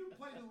 When you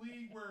play the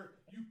league where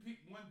you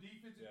pick one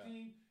defensive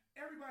team,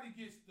 everybody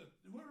gets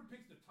whoever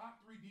picks the top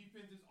 3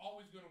 defenses is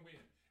always going to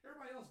win.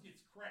 Everybody else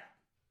gets crap.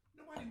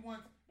 Nobody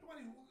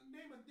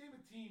name a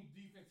team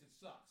defense that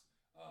sucks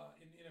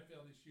in the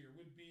NFL this year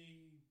would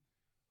be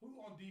who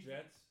on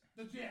defense? Jets.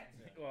 The Jets.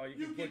 Yeah. Well,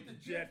 you get the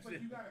Jets,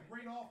 but you got a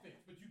great offense,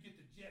 but you get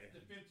the Jets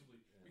defensively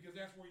because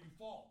that's where you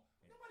fall.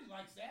 Nobody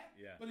likes that.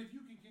 Yeah. But if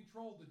you can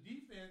control the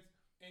defense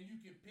and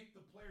you can pick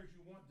the players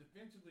you want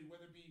defensively,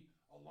 whether it be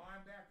a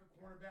linebacker,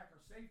 cornerback,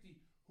 or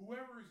safety,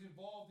 whoever is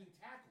involved in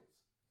tackles,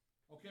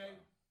 okay.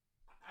 Wow.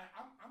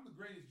 I'm the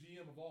greatest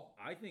GM of all.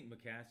 I think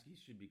McCaskey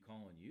should be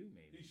calling you,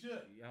 maybe. He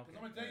should. Because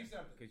I'm going to tell you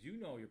something. Because you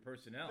know your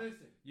personnel.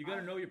 Listen. You got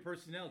to know your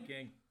personnel,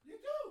 King.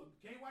 You do.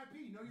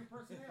 KYP, know your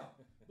personnel.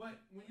 But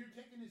when you're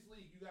taking this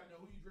league, you got to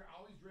know who you draft. I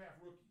always draft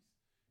rookies.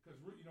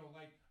 Because,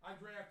 like I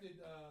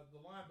drafted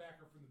the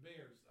linebacker from the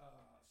Bears,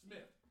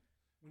 Smith,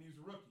 when he was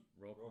a rookie.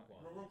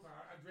 Roquan.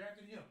 I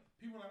drafted him.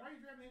 People were like, why are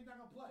you drafting him? He's not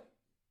going to play.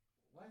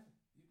 What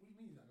do you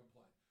mean he's not going to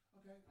play?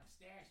 Okay, I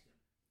stashed him.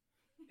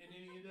 And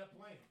then he ended up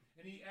playing.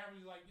 And he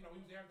averaged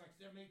he was averaging like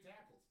 7-8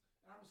 tackles.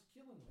 And I was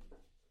killing him.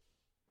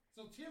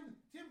 So Tim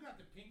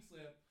got the pink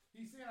slip.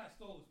 He said I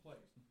stole his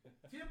players.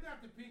 Tim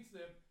got the pink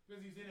slip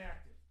because he's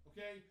inactive.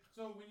 Okay,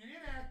 so when you're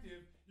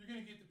inactive, you're going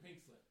to get the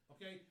pink slip.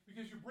 Okay,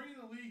 because you're bringing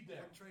the league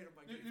down.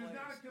 There's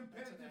not a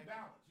competitive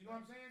balance. You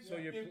know what I'm saying? So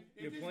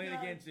you're playing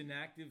against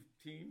inactive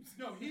teams?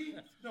 No, he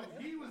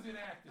was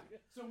inactive.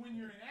 So when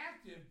you're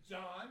inactive,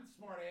 John,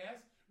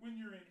 smartass, when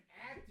you're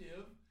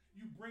inactive,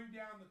 you bring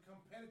down the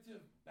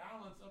competitive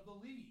balance of the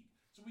league.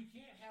 So we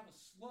can't have a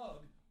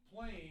slug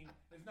playing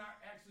that's not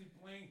actually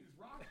playing his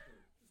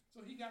roster.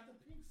 So he got the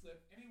pink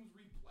slip, and he was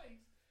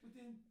replaced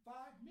within 5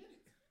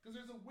 minutes. Because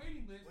there's a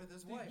waiting list with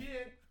his to wife.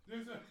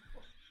 there's a...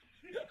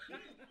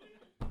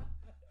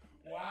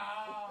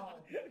 Wow.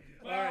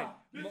 All right.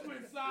 This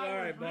went sideways all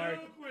right, Mark.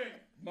 real quick.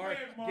 Mark,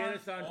 get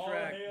us on All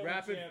track. hail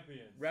the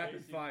champions.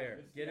 Rapid Stacey,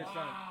 fire. Get us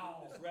on.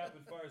 Wow. This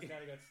rapid fire's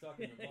kind of got stuck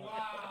in the mud.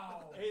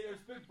 Wow. Hey,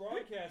 there's big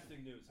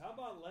broadcasting news. How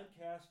about Len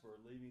Casper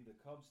leaving the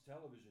Cubs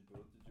television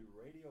booth to do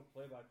radio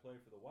play-by-play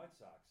for the White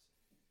Sox?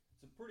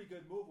 It's a pretty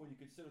good move when you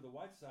consider the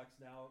White Sox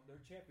now, their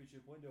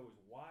championship window is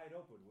wide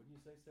open. Wouldn't you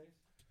say, Stace?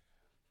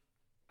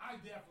 I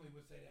definitely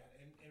would say that.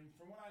 And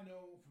from what I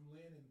know from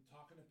Lynn and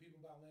talking to people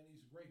about Lynn,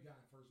 he's a great guy,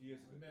 first of all. He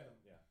is a I good met guy,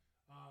 him.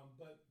 yeah.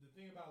 But the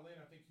thing about Lynn,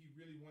 I think he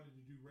really wanted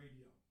to do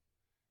radio.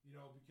 You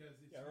know, because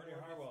it's Ernie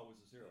more- Harwell was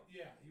his hero.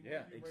 Yeah, he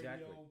Yeah, wanted to do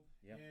exactly. radio.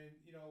 Yep. And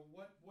you know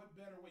what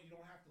better way? You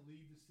don't have to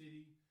leave the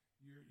city.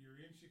 You're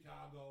in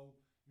Chicago.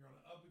 You're on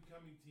an up and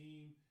coming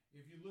team.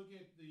 If you look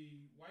at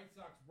the White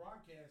Sox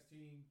broadcast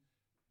team,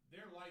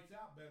 they're lights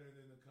out better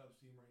than the Cubs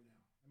team right now.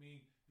 I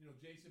mean, you know,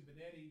 Jason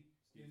Benetti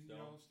and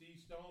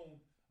Steve Stone.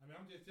 I mean,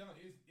 I'm just telling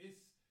you,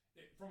 it's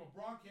from a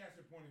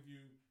broadcaster point of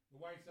view, the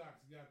White Sox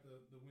got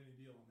the winning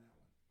deal on that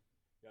one.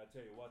 Yeah, I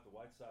tell you what, the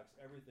White Sox,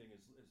 everything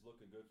is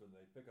looking good for them.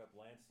 They pick up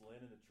Lance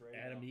Lynn in the trade.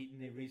 Adam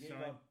Eaton, they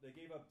re-signed. They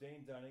gave up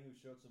Dane Dunning, who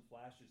showed some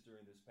flashes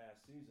during this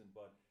past season.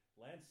 But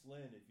Lance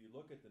Lynn, if you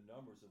look at the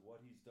numbers of what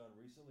he's done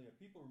recently, and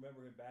people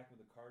remember him back with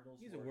the Cardinals.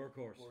 He's a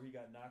workhorse. Where he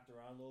got knocked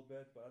around a little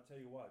bit. But I'll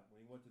tell you what,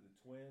 when he went to the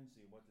Twins,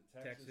 he went to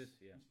Texas.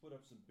 Yeah. He's put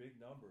up some big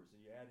numbers.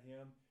 And you add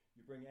him,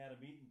 you bring Adam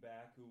Eaton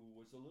back, who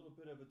was a little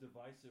bit of a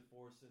divisive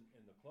force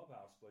in the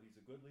clubhouse, but he's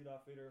a good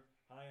leadoff hitter,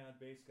 high on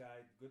base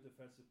guy, good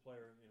defensive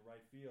player in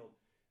right field.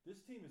 This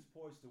team is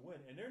poised to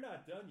win, and they're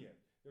not done yet.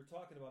 They're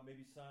talking about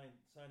maybe signing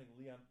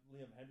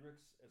Liam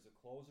Hendricks as a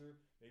closer,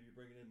 maybe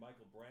bringing in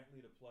Michael Brantley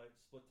to play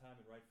split time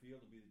in right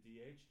field and be the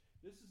DH.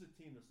 This is a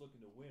team that's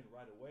looking to win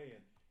right away,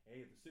 and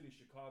hey, the city of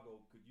Chicago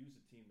could use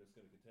a team that's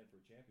going to contend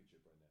for a championship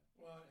right now.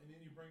 Well, and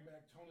then you bring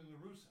back Tony La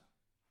Russa.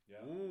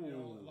 Yeah. Ooh. You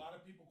know, a lot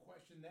of people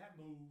question that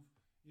move,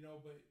 you know,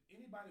 but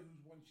anybody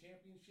who's won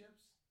championships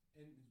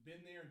and has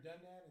been there and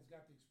done that, has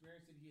got the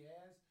experience that he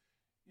has,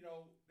 you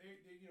know,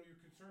 you're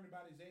concerned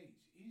about his age.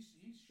 He's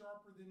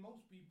sharper than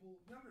most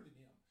people younger than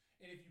him.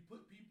 And if you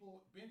put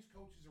people, bench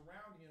coaches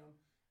around him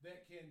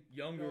that can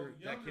Younger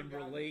that can guys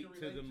relate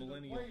to the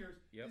millennial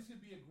players, Yep. this could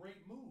be a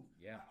great move.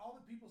 Yeah. All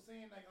the people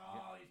saying like,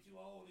 oh, he's too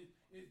old.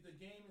 The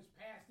game has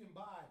passed him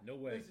by. No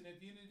way. Listen, at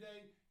the end of the day,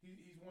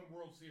 he's won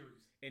World Series.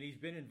 And he's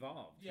been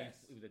involved. Yes.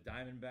 He's with the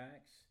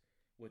Diamondbacks,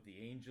 with the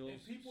Angels. And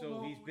people So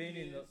know he's who been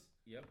he in the. is.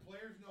 Yep. The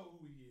players know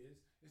who he is.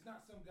 It's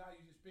not some guy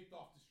you just picked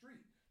off the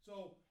street.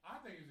 So I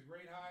think it's a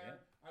great hire.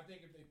 Yeah. I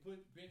think if they put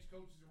bench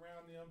coaches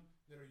around them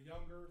that are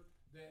younger,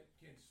 that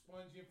can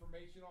sponge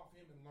information off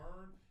him and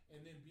learn, and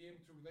then be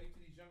able to relate to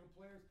these younger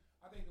players,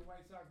 I think the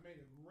White Sox made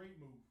a great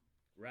move.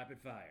 Rapid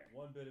fire.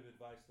 One bit of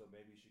advice, though,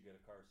 maybe you should get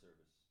a car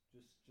service.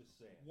 Just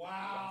saying.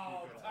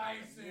 Wow,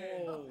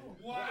 Tyson! Whoa.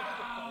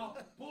 Wow!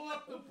 Pull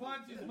up the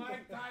punches,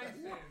 Mike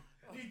Tyson.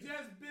 He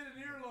just bit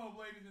an earlobe,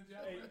 ladies and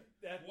Hey, gentlemen.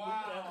 that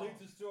Wow. leads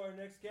us to our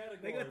next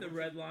category. They got the which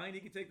red line. He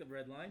can take the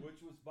red line.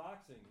 which was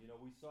boxing. You know,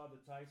 we saw the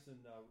Tyson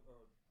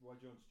Roy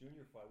Jones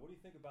Jr. fight. What do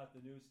you think about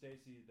the news,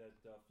 Stacey, that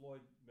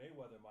Floyd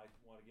Mayweather might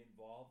want to get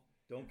involved?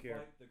 Don't and care.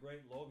 Fight the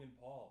great Logan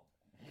Paul.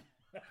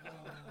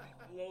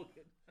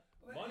 Logan.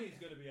 Money's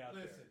going to be out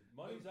Listen, there.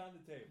 Money's on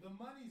the table. The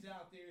money's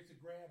out there. It's a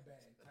grab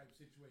bag type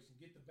situation.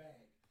 Get the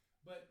bag.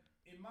 But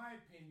in my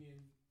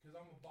opinion, because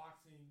I'm a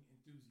boxing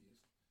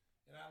enthusiast,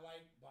 and I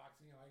like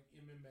boxing, I like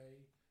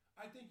MMA,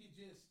 I think it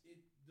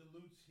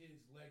dilutes his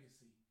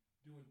legacy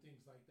doing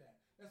things like that.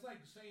 That's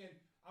like saying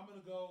I'm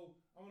gonna go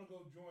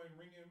join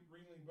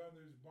Ringling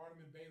Brothers Barnum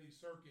and Bailey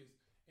Circus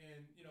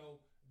and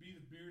be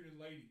the bearded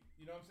lady.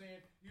 You know what I'm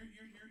saying?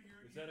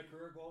 Is that a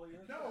career goal of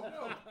yours? No,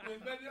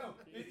 but no.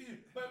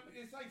 But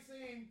it's like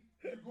saying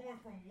you're going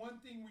from one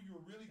thing where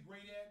you're really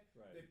great at,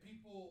 Right. that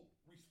people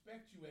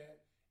respect you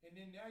at, and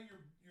then now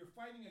you're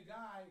fighting a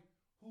guy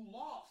who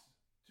lost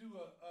to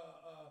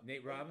a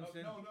Nate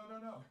Robinson?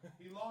 No.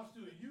 He lost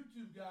to a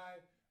YouTube guy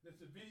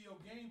that's a video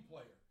game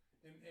player,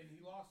 and he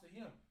lost to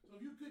him. So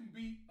if you couldn't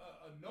beat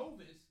a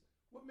novice,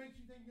 what makes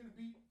you think you're going to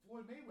beat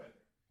Floyd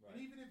Mayweather? Right. And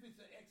even if it's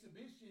an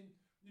exhibition,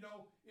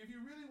 if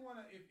you really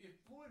want to, if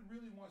Floyd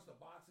really wants to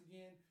box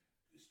again,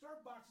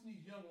 start boxing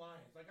these young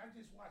lions. Like I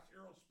just watched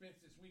Errol Spence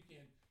this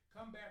weekend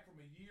come back from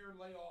a year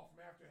layoff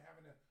from after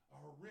having a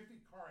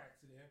horrific car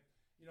accident.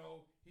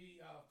 He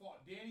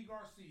fought Danny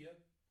Garcia,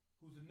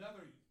 who's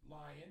another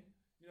lion.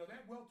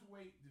 That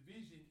welterweight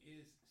division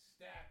is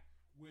stacked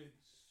with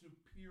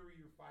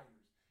superior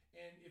fighters.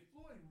 And if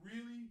Floyd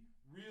really,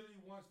 really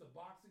wants to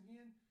box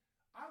again,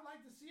 I'd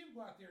like to see him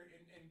go out there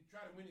and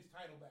try to win his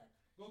title back.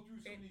 Go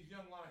through some of these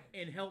young lions.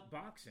 And help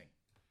boxing.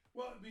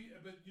 Well,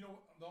 but you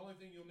know, the only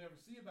thing you'll never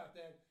see about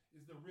that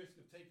is the risk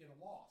of taking a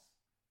loss.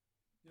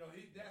 You know,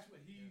 that's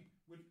what he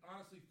would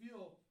honestly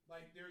feel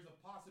like there's a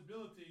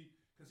possibility,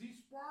 because he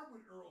sparred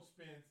with Earl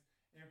Spence,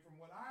 and from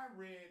what I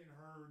read and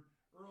heard,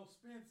 Earl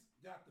Spence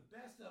got the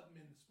best of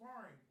him in the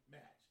sparring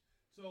match.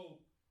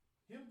 So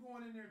him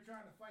going in there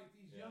trying to fight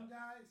these young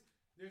guys,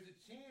 there's a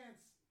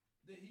chance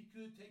that he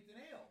could take the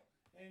nail.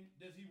 And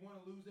does he want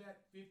to lose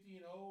that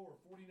 50-0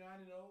 or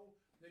 49-0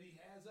 that he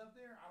has up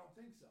there? I don't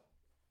think so.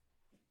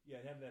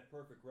 Yeah, and having that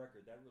perfect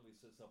record, that really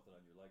says something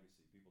on your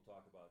legacy. People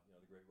talk about,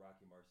 the great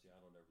Rocky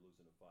Marciano never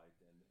losing a fight,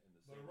 and the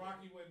But same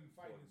Rocky thing wasn't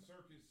fighting in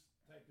Floyd. circus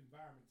type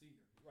environments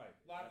either. Right.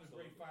 A lot of the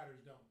absolutely. great fighters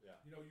don't. Yeah.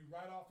 You know, you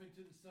ride off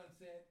into the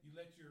sunset. You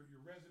let your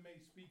resume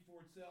speak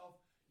for itself.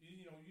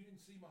 You know, you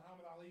didn't see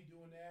Muhammad Ali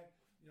doing that.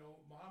 You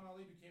know, Muhammad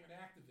Ali became an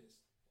activist.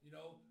 You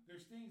know,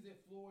 there's things that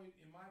Floyd,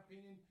 in my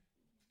opinion,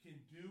 can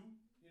do,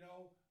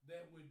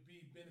 that would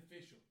be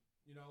beneficial,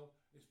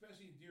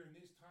 especially during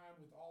this time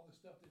with all the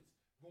stuff that's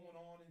going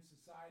on in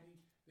society,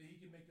 that he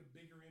can make a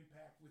bigger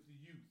impact with the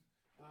youth.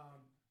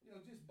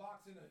 Just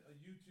boxing a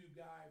YouTube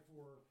guy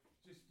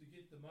just to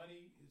get the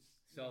money is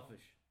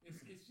Selfish. It's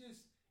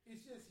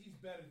just he's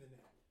better than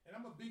that. And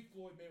I'm a big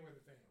Floyd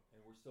Mayweather fan. And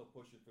we're still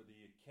pushing for the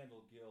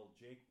Kendall Gill,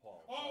 Jake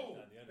Paul. Oh,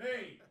 fight on the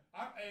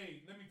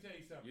undercard. let me tell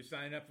you something. You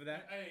signing up for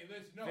that? Hey,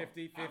 listen, no.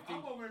 50-50?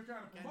 I'm over here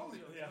trying to promote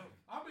it. Yeah.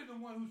 I've been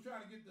the one who's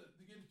trying to get the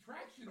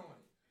traction on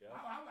it. Yeah.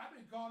 I've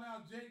been calling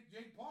out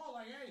Jake Paul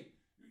like, hey,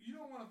 you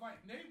don't want to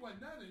fight Nate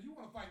wasn't nothing. You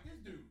want to fight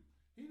this dude.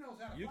 He knows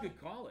how to You fight. could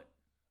call it.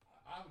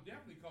 I would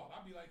definitely call it.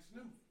 I'd be like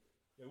Snoop.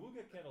 Yeah, we'll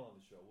get Kendall on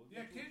the show. We'll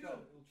try to get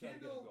Kendall, him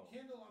going.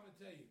 I'm going to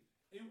tell you.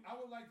 I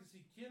would like to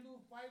see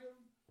Kendall fight him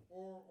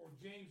or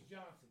James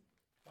Johnson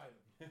fight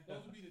him.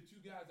 Those would be the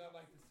two guys I'd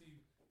like to see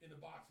in the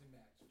boxing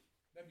match.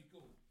 That'd be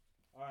cool.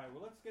 All right,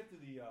 well, let's get to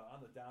the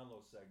on the down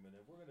low segment,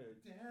 and we're gonna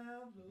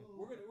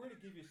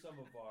give you some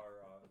of our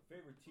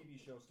favorite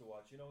TV shows to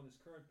watch. In this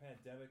current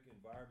pandemic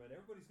environment,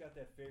 everybody's got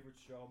that favorite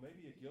show,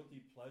 maybe a guilty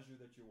pleasure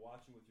that you're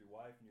watching with your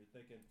wife, and you're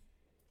thinking,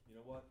 you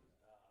know what,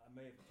 I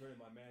may have to turn in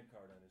my man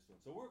card on this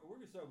one. So we're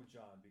gonna start with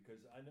John,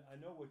 because I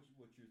know what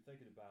you're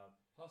thinking about.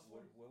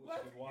 Hustler. What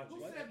What? you've been watching.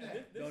 Who said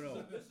that?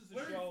 This is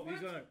a show.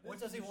 He's on. What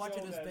does he watch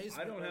in his basement?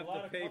 I don't have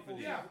to pay for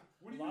this. Yeah.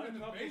 What are you in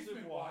the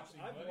basement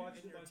watching? I've buddy?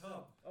 watched In it your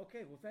myself.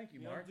 Okay, well, thank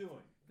you, Yeah, Mark. I'm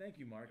doing. Thank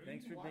you, Mark. What are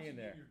Thanks you for watching being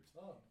there. in your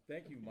tub?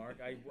 Thank you, Mark.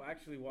 I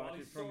actually While watched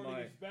he's it from sorting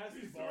my his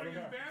basketball Sorting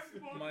his cards.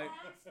 basketball my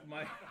cards?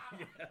 my.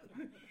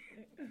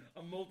 Yeah.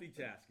 I'm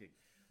multitasking.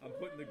 I'm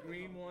putting the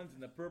green ones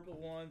and the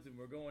purple ones, and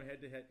we're going head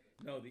to head.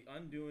 No, The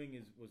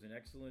Undoing was an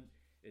excellent.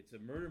 It's a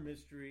murder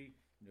mystery.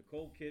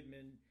 Nicole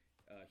Kidman,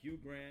 Hugh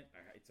Grant.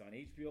 It's on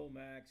HBO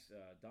Max.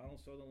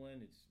 Donald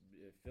Sutherland. It's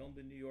filmed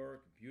in New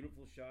York.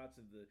 Beautiful shots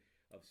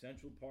of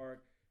Central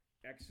Park.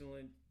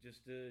 Excellent,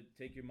 just to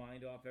take your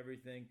mind off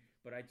everything.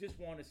 But I just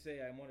want to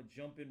say, I want to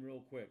jump in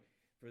real quick.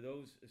 For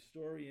those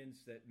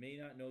historians that may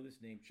not know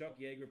this name, Chuck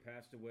Yeager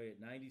passed away at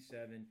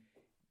 97.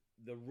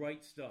 The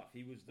Right Stuff.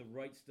 He was the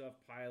Right Stuff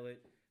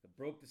pilot that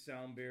broke the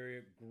sound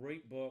barrier.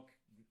 Great book,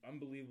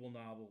 unbelievable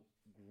novel,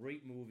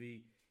 great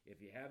movie.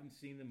 If you haven't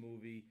seen the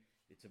movie,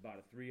 it's about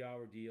a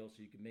 3-hour deal,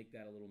 so you can make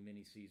that a little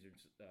mini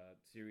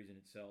series in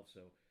itself.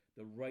 So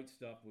The Right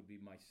Stuff would be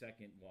my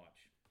second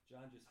watch.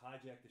 John just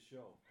hijacked the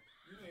show.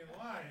 You ain't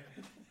lying.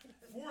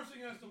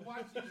 Forcing us to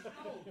watch these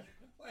shows.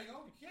 Like,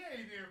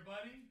 okay there,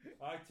 buddy.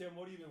 All right, Tim,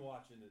 what have you been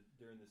watching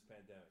during this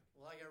pandemic?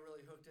 Well, I got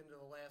really hooked into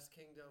The Last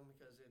Kingdom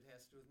because it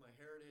has to do with my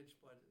heritage,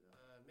 but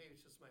maybe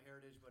it's just my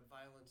heritage, but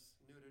violence,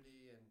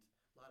 nudity, and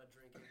a lot of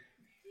drinking.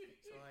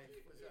 So I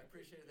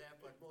appreciated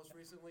that. But most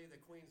recently, The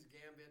Queen's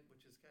Gambit,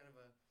 which is kind of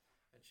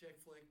a chick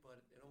flick,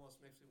 but it almost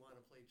makes me want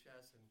to play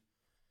chess and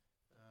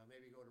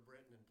maybe go to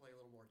Britain and play a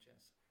little more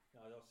chess.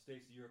 Now,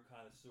 Stacey, you're a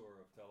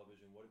connoisseur of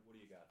television. What do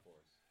you got for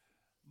us?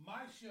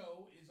 My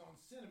show is on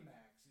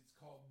Cinemax. It's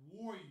called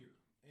Warrior,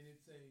 and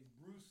it's a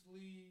Bruce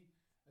Lee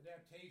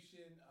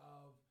adaptation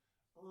of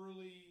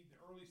the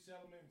early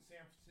settlement in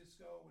San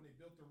Francisco when they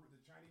built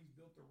the Chinese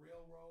built the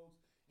railroads,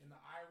 and the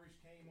Irish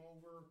came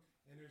over,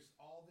 and there's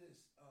all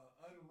this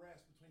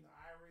unrest between the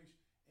Irish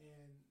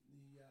and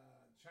the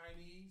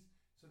Chinese.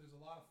 So there's a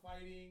lot of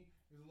fighting,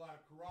 there's a lot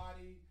of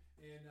karate,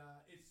 and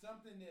it's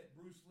something that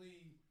Bruce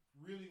Lee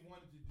really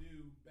wanted to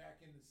do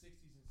back in the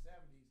 60s and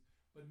 70s,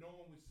 but no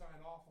one would sign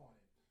off on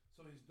it.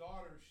 So his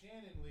daughter,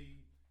 Shannon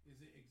Lee, is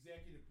the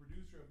executive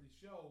producer of the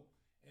show,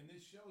 and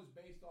this show is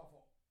based off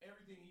of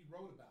everything he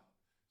wrote about.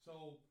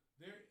 So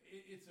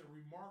it's a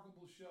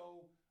remarkable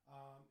show.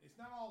 It's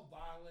not all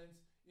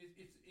violence.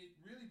 It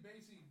really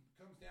basically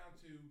comes down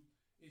to,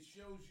 it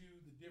shows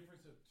you the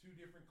difference of two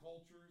different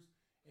cultures,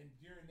 and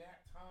during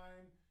that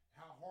time,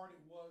 how hard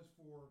it was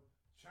for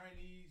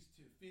Chinese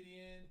to fit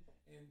in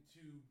and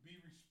to be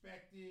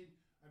respected.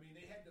 I mean,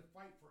 they had to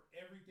fight for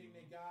everything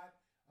they got.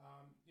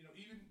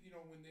 Even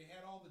when they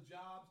had all the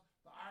jobs,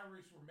 the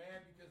Irish were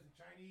mad because the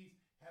Chinese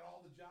had all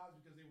the jobs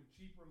because they were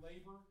cheaper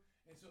labor.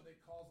 and so they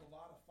cause a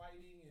lot of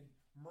fighting and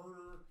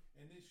murder.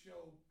 And this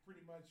show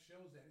pretty much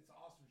shows that. It's an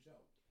awesome show.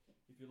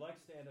 If you like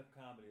stand-up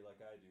comedy like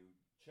I do,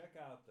 check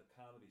out The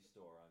Comedy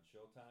Store on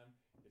Showtime.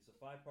 It's a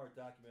 5-part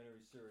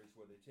documentary series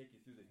where they take you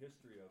through the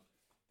history of.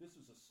 This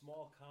was a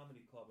small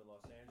comedy club in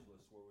Los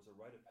Angeles where it was a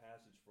rite of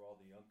passage for all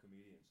the young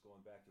comedians,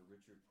 going back to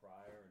Richard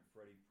Pryor and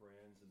Freddie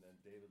Prinze, and then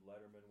David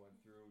Letterman went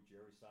through,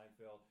 Jerry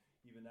Seinfeld.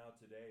 Even now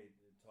today,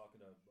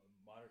 talking to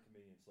modern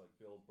comedians like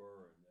Bill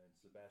Burr and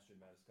Sebastian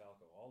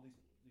Maniscalco, all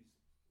these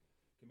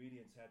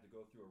comedians had to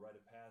go through a rite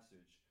of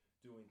passage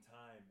doing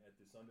time at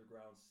this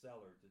underground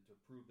cellar to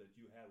prove that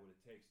you had what it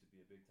takes to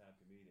be a big-time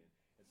comedian.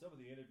 And some of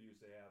the interviews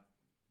they have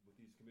with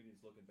these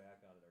comedians looking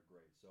back on it are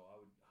great. So I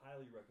would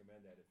highly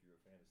recommend that if you're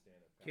a fan of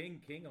stand-up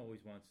comedy. King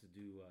always wants to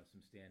do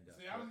some stand-up.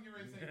 See, I was getting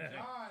ready to say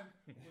John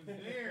was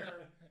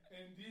there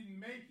and didn't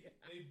make it.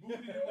 They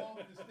booted him off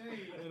the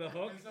stage. With a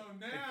hook? And so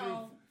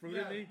now, so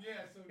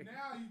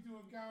now he's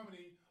doing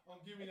comedy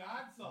on Gimme the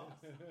Hot Sauce.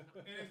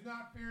 And it's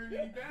not faring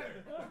any better.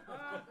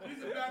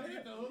 He's about to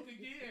get the hook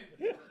again.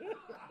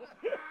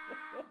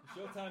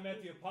 Showtime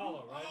at the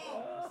Apollo, right?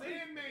 Oh,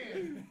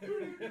 Sandman.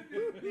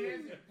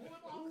 Yes, pull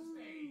him off the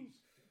stage.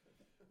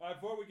 All right,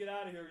 before we get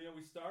out of here,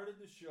 we started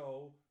the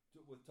show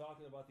with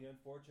talking about the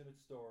unfortunate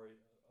story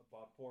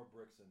about poor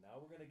Brixton. Now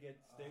we're going to get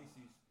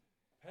Stacey's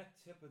pet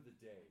tip of the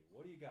day.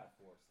 What do you got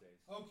for us,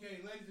 Stacey?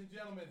 Okay, ladies and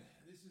gentlemen,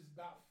 this is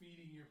about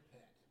feeding your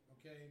pet.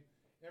 Okay,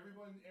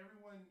 everyone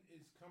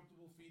is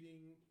comfortable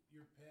feeding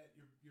your pet,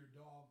 your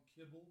dog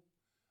kibble.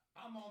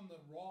 I'm on the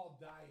raw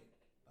diet.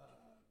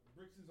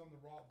 Brixton's on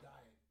the raw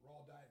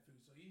diet food.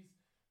 So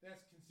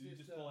that's Do you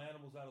consists just pull of.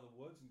 animals out of the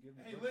woods and give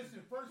them? Hey,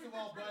 listen. First of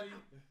all, buddy,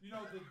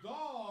 the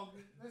dog.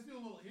 Let's do a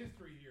little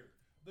history here.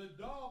 The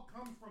dog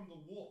comes from the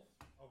wolf.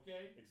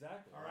 Okay.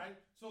 Exactly. All right.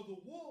 So the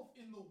wolf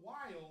in the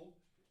wild,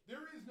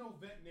 there is no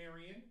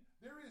veterinarian.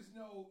 There is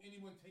no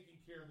anyone taking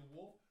care of the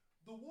wolf.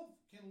 The wolf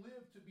can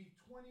live to be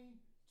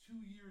 22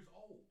 years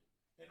old,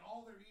 and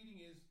all they're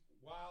eating is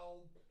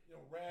wild,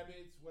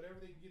 rabbits, whatever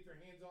they can get their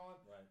hands on.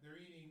 Right.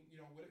 They're eating,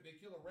 they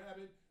kill a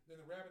rabbit,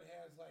 then the rabbit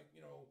has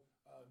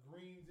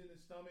greens in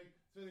his stomach,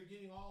 so they're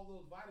getting all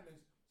those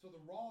vitamins. So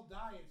the raw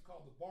diet is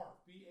called the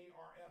BARF,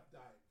 BARF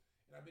diet,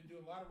 and I've been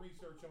doing a lot of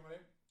research on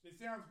it. It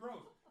sounds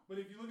gross, but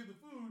if you look at the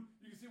food,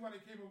 you can see why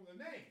they came up with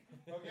the name.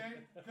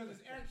 Okay, because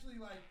it's actually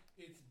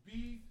it's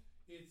beef,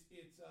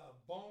 it's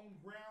bone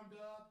ground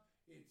up,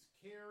 it's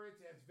carrots,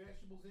 it has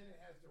vegetables in it,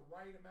 has the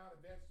right amount of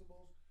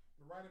vegetables,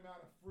 the right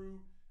amount of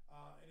fruit,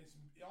 and it's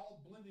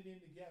all blended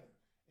in together.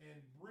 And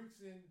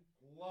Brixton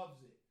loves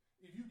it.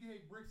 If you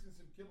gave Brixton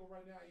some kibble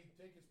right now, he'd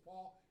take his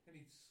paw and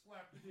he'd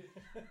slap the dish.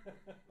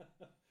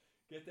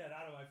 Get that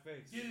out of my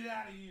face. Get it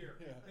out of here.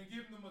 Yeah. And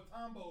give him the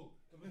Matambo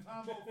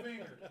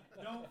finger.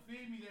 Don't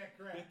feed me that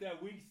crap. Get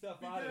that weak stuff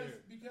out of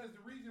here. Because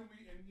the reason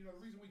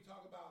we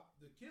talk about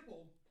the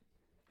kibble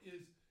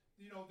is,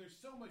 there's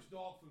so much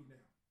dog food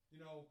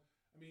now.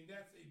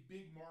 That's a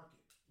big market,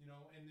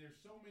 and there's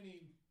so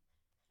many,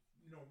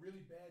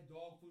 really bad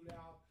dog food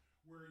out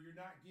where you're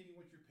not getting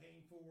what you're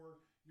paying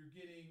for. You're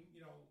getting,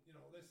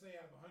 let's say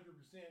out of 100%,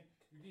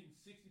 you're getting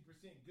 60%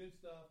 good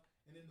stuff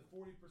and then the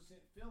 40%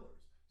 fillers.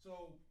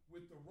 So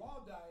with the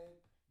raw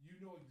diet,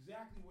 you know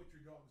exactly what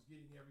your dog is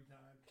getting every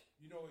time.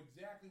 You know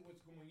exactly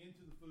what's going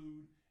into the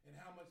food and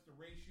how much the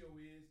ratio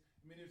is.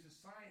 There's a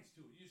science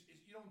to it.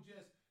 You don't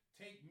just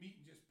take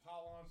meat and just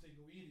pile on and say,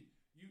 go eat it.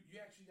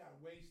 You actually got to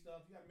weigh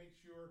stuff. You got to make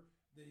sure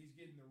that he's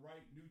getting the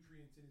right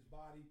nutrients in his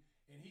body.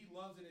 And he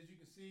loves it. As you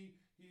can see,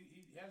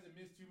 he hasn't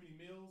missed too many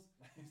meals.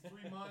 He's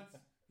 3 months.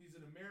 He's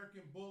an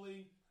American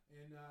bully,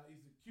 and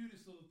he's the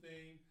cutest little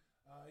thing.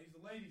 He's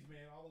a ladies'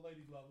 man. All the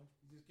ladies love him.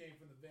 He just came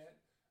from the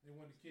vet. They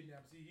wanted to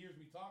kidnap him. See, he hears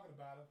me talking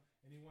about him,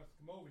 and he wants to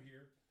come over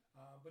here.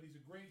 But he's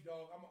a great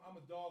dog. I'm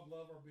a dog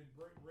lover. I've been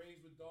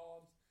raised with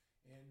dogs,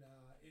 and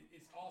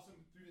it's awesome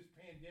through this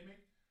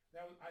pandemic.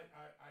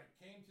 I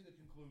came to the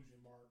conclusion,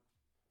 Mark,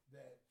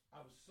 that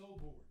I was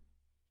so bored.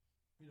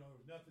 There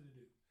was nothing to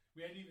do.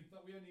 We hadn't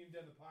even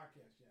done the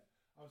podcast yet.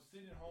 I was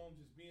sitting at home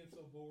just being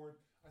so bored.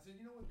 I said,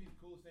 what would be the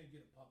coolest thing?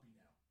 Get a puppy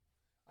now.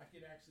 I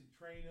could actually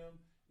train him,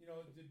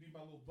 to be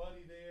my little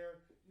buddy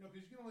there,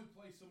 because you can only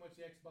play so much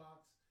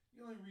Xbox.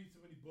 You can only read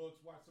so many books,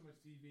 watch so much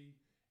TV.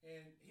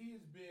 And he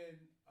has been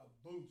a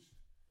boost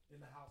in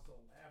the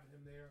household, having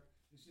him there.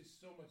 It's just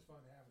so much fun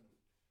having him.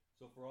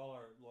 So for all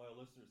our loyal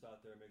listeners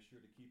out there, make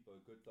sure to keep a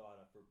good thought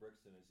out for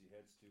Brixton as he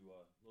heads to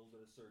a little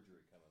bit of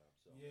surgery coming up.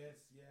 So Yes.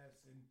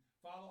 And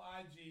follow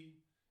IG.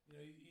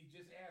 He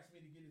just asked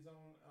me to get his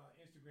own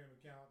Instagram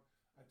account.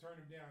 I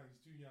turned him down. He's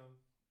too young.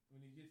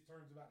 When he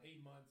turns about 8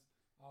 months,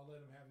 I'll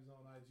let him have his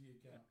own IG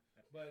account.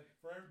 But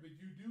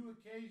you do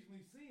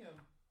occasionally see him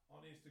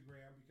on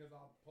Instagram because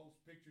I'll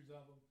post pictures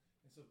of him,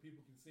 and so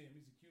people can see him.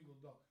 He's a cute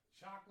little dog,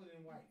 chocolate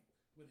and white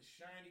with a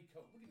shiny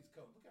coat. Look at his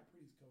coat. Look how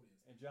pretty his coat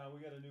is. And John, we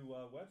got a new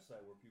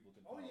website where people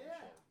can follow the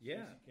show.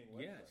 Yeah,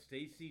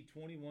 Stacey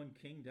King website.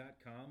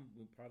 Stacey21king.com.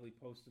 We'll probably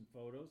post some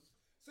photos.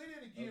 Say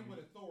that again with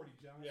authority,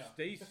 John. Yeah.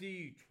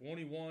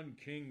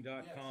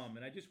 Stacey21king.com.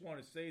 And I just want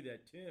to say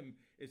that Tim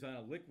is on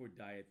a liquid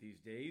diet these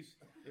days,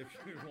 if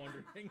you're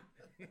wondering.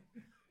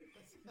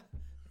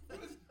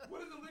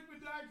 What does the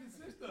liquid diet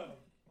consist of?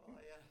 Oh,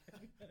 yeah.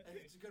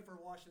 It's good for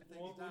washing things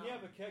Well, down. when you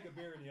have a keg of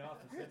beer in the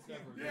office, that's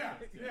never a good Yeah,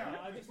 thing.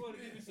 yeah. I just want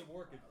to give you some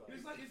work advice.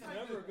 It's like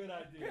Never a good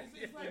idea.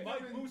 it's like It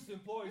might having- boost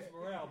employees'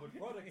 morale, but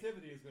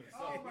productivity is going to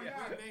Oh suck. my We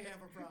God. may have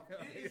a problem.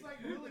 It's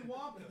like Willy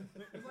Wonka.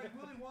 It's like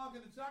Willy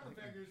Wonka and the Chocolate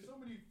Factory. There's so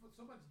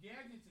much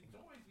gadgets and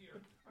toys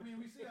here. I mean,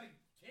 we see like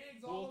kegs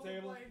Pool all over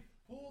table. the place,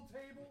 pool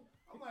table.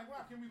 I'm like,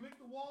 wow, can we lick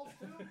the walls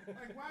too?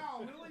 Like,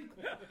 wow, really?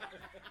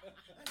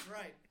 That's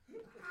right.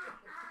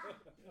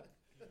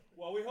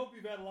 Well, we hope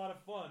you've had a lot of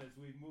fun as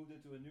we've moved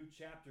into a new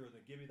chapter of the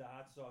Gimme the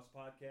Hot Sauce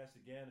podcast.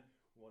 Again,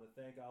 we want to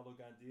thank Aldo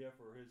Gandia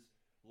for his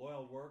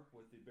loyal work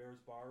with the Bears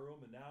Bar Room.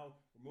 And now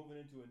we're moving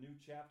into a new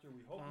chapter.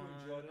 We hope you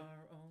enjoyed it.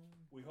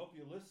 We hope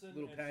you listen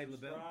Little and Patty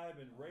LaBelle. subscribe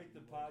and rate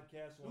the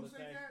podcast. We Who want to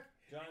sang thank that?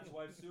 John's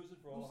wife, Susan,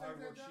 for all Who the hard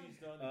sang work that, John? she's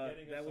done in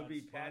getting us That would on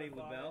be Patty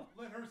Spotify. LaBelle.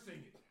 Let her sing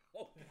it.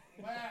 Oh.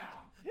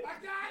 Wow. I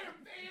got him,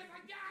 fans.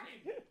 I got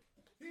him.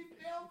 He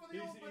fell for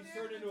the old He's banana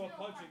turned into a tail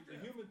punching, factor. a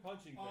human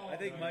punching Oh, bag. I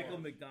think okay. Michael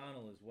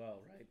McDonald as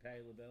well, right? Patty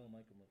LaBelle and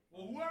Michael McDonald.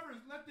 Well, whoever,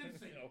 let them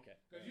sing it. Okay.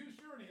 Because you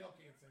sure the hell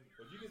can't sing it.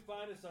 But you can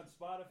find us on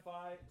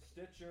Spotify,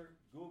 Stitcher,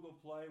 Google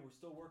Play. We're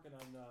still working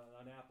on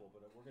Apple,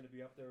 but we're going to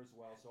be up there as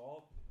well. So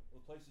all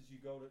the places you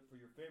go to for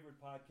your favorite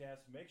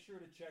podcast, make sure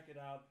to check it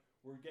out.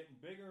 We're getting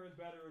bigger and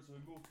better as we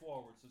move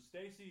forward. So,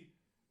 Stacey,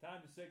 time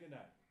to say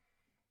goodnight.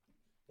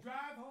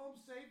 Drive home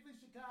safely,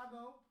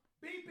 Chicago.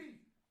 Beep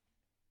beep.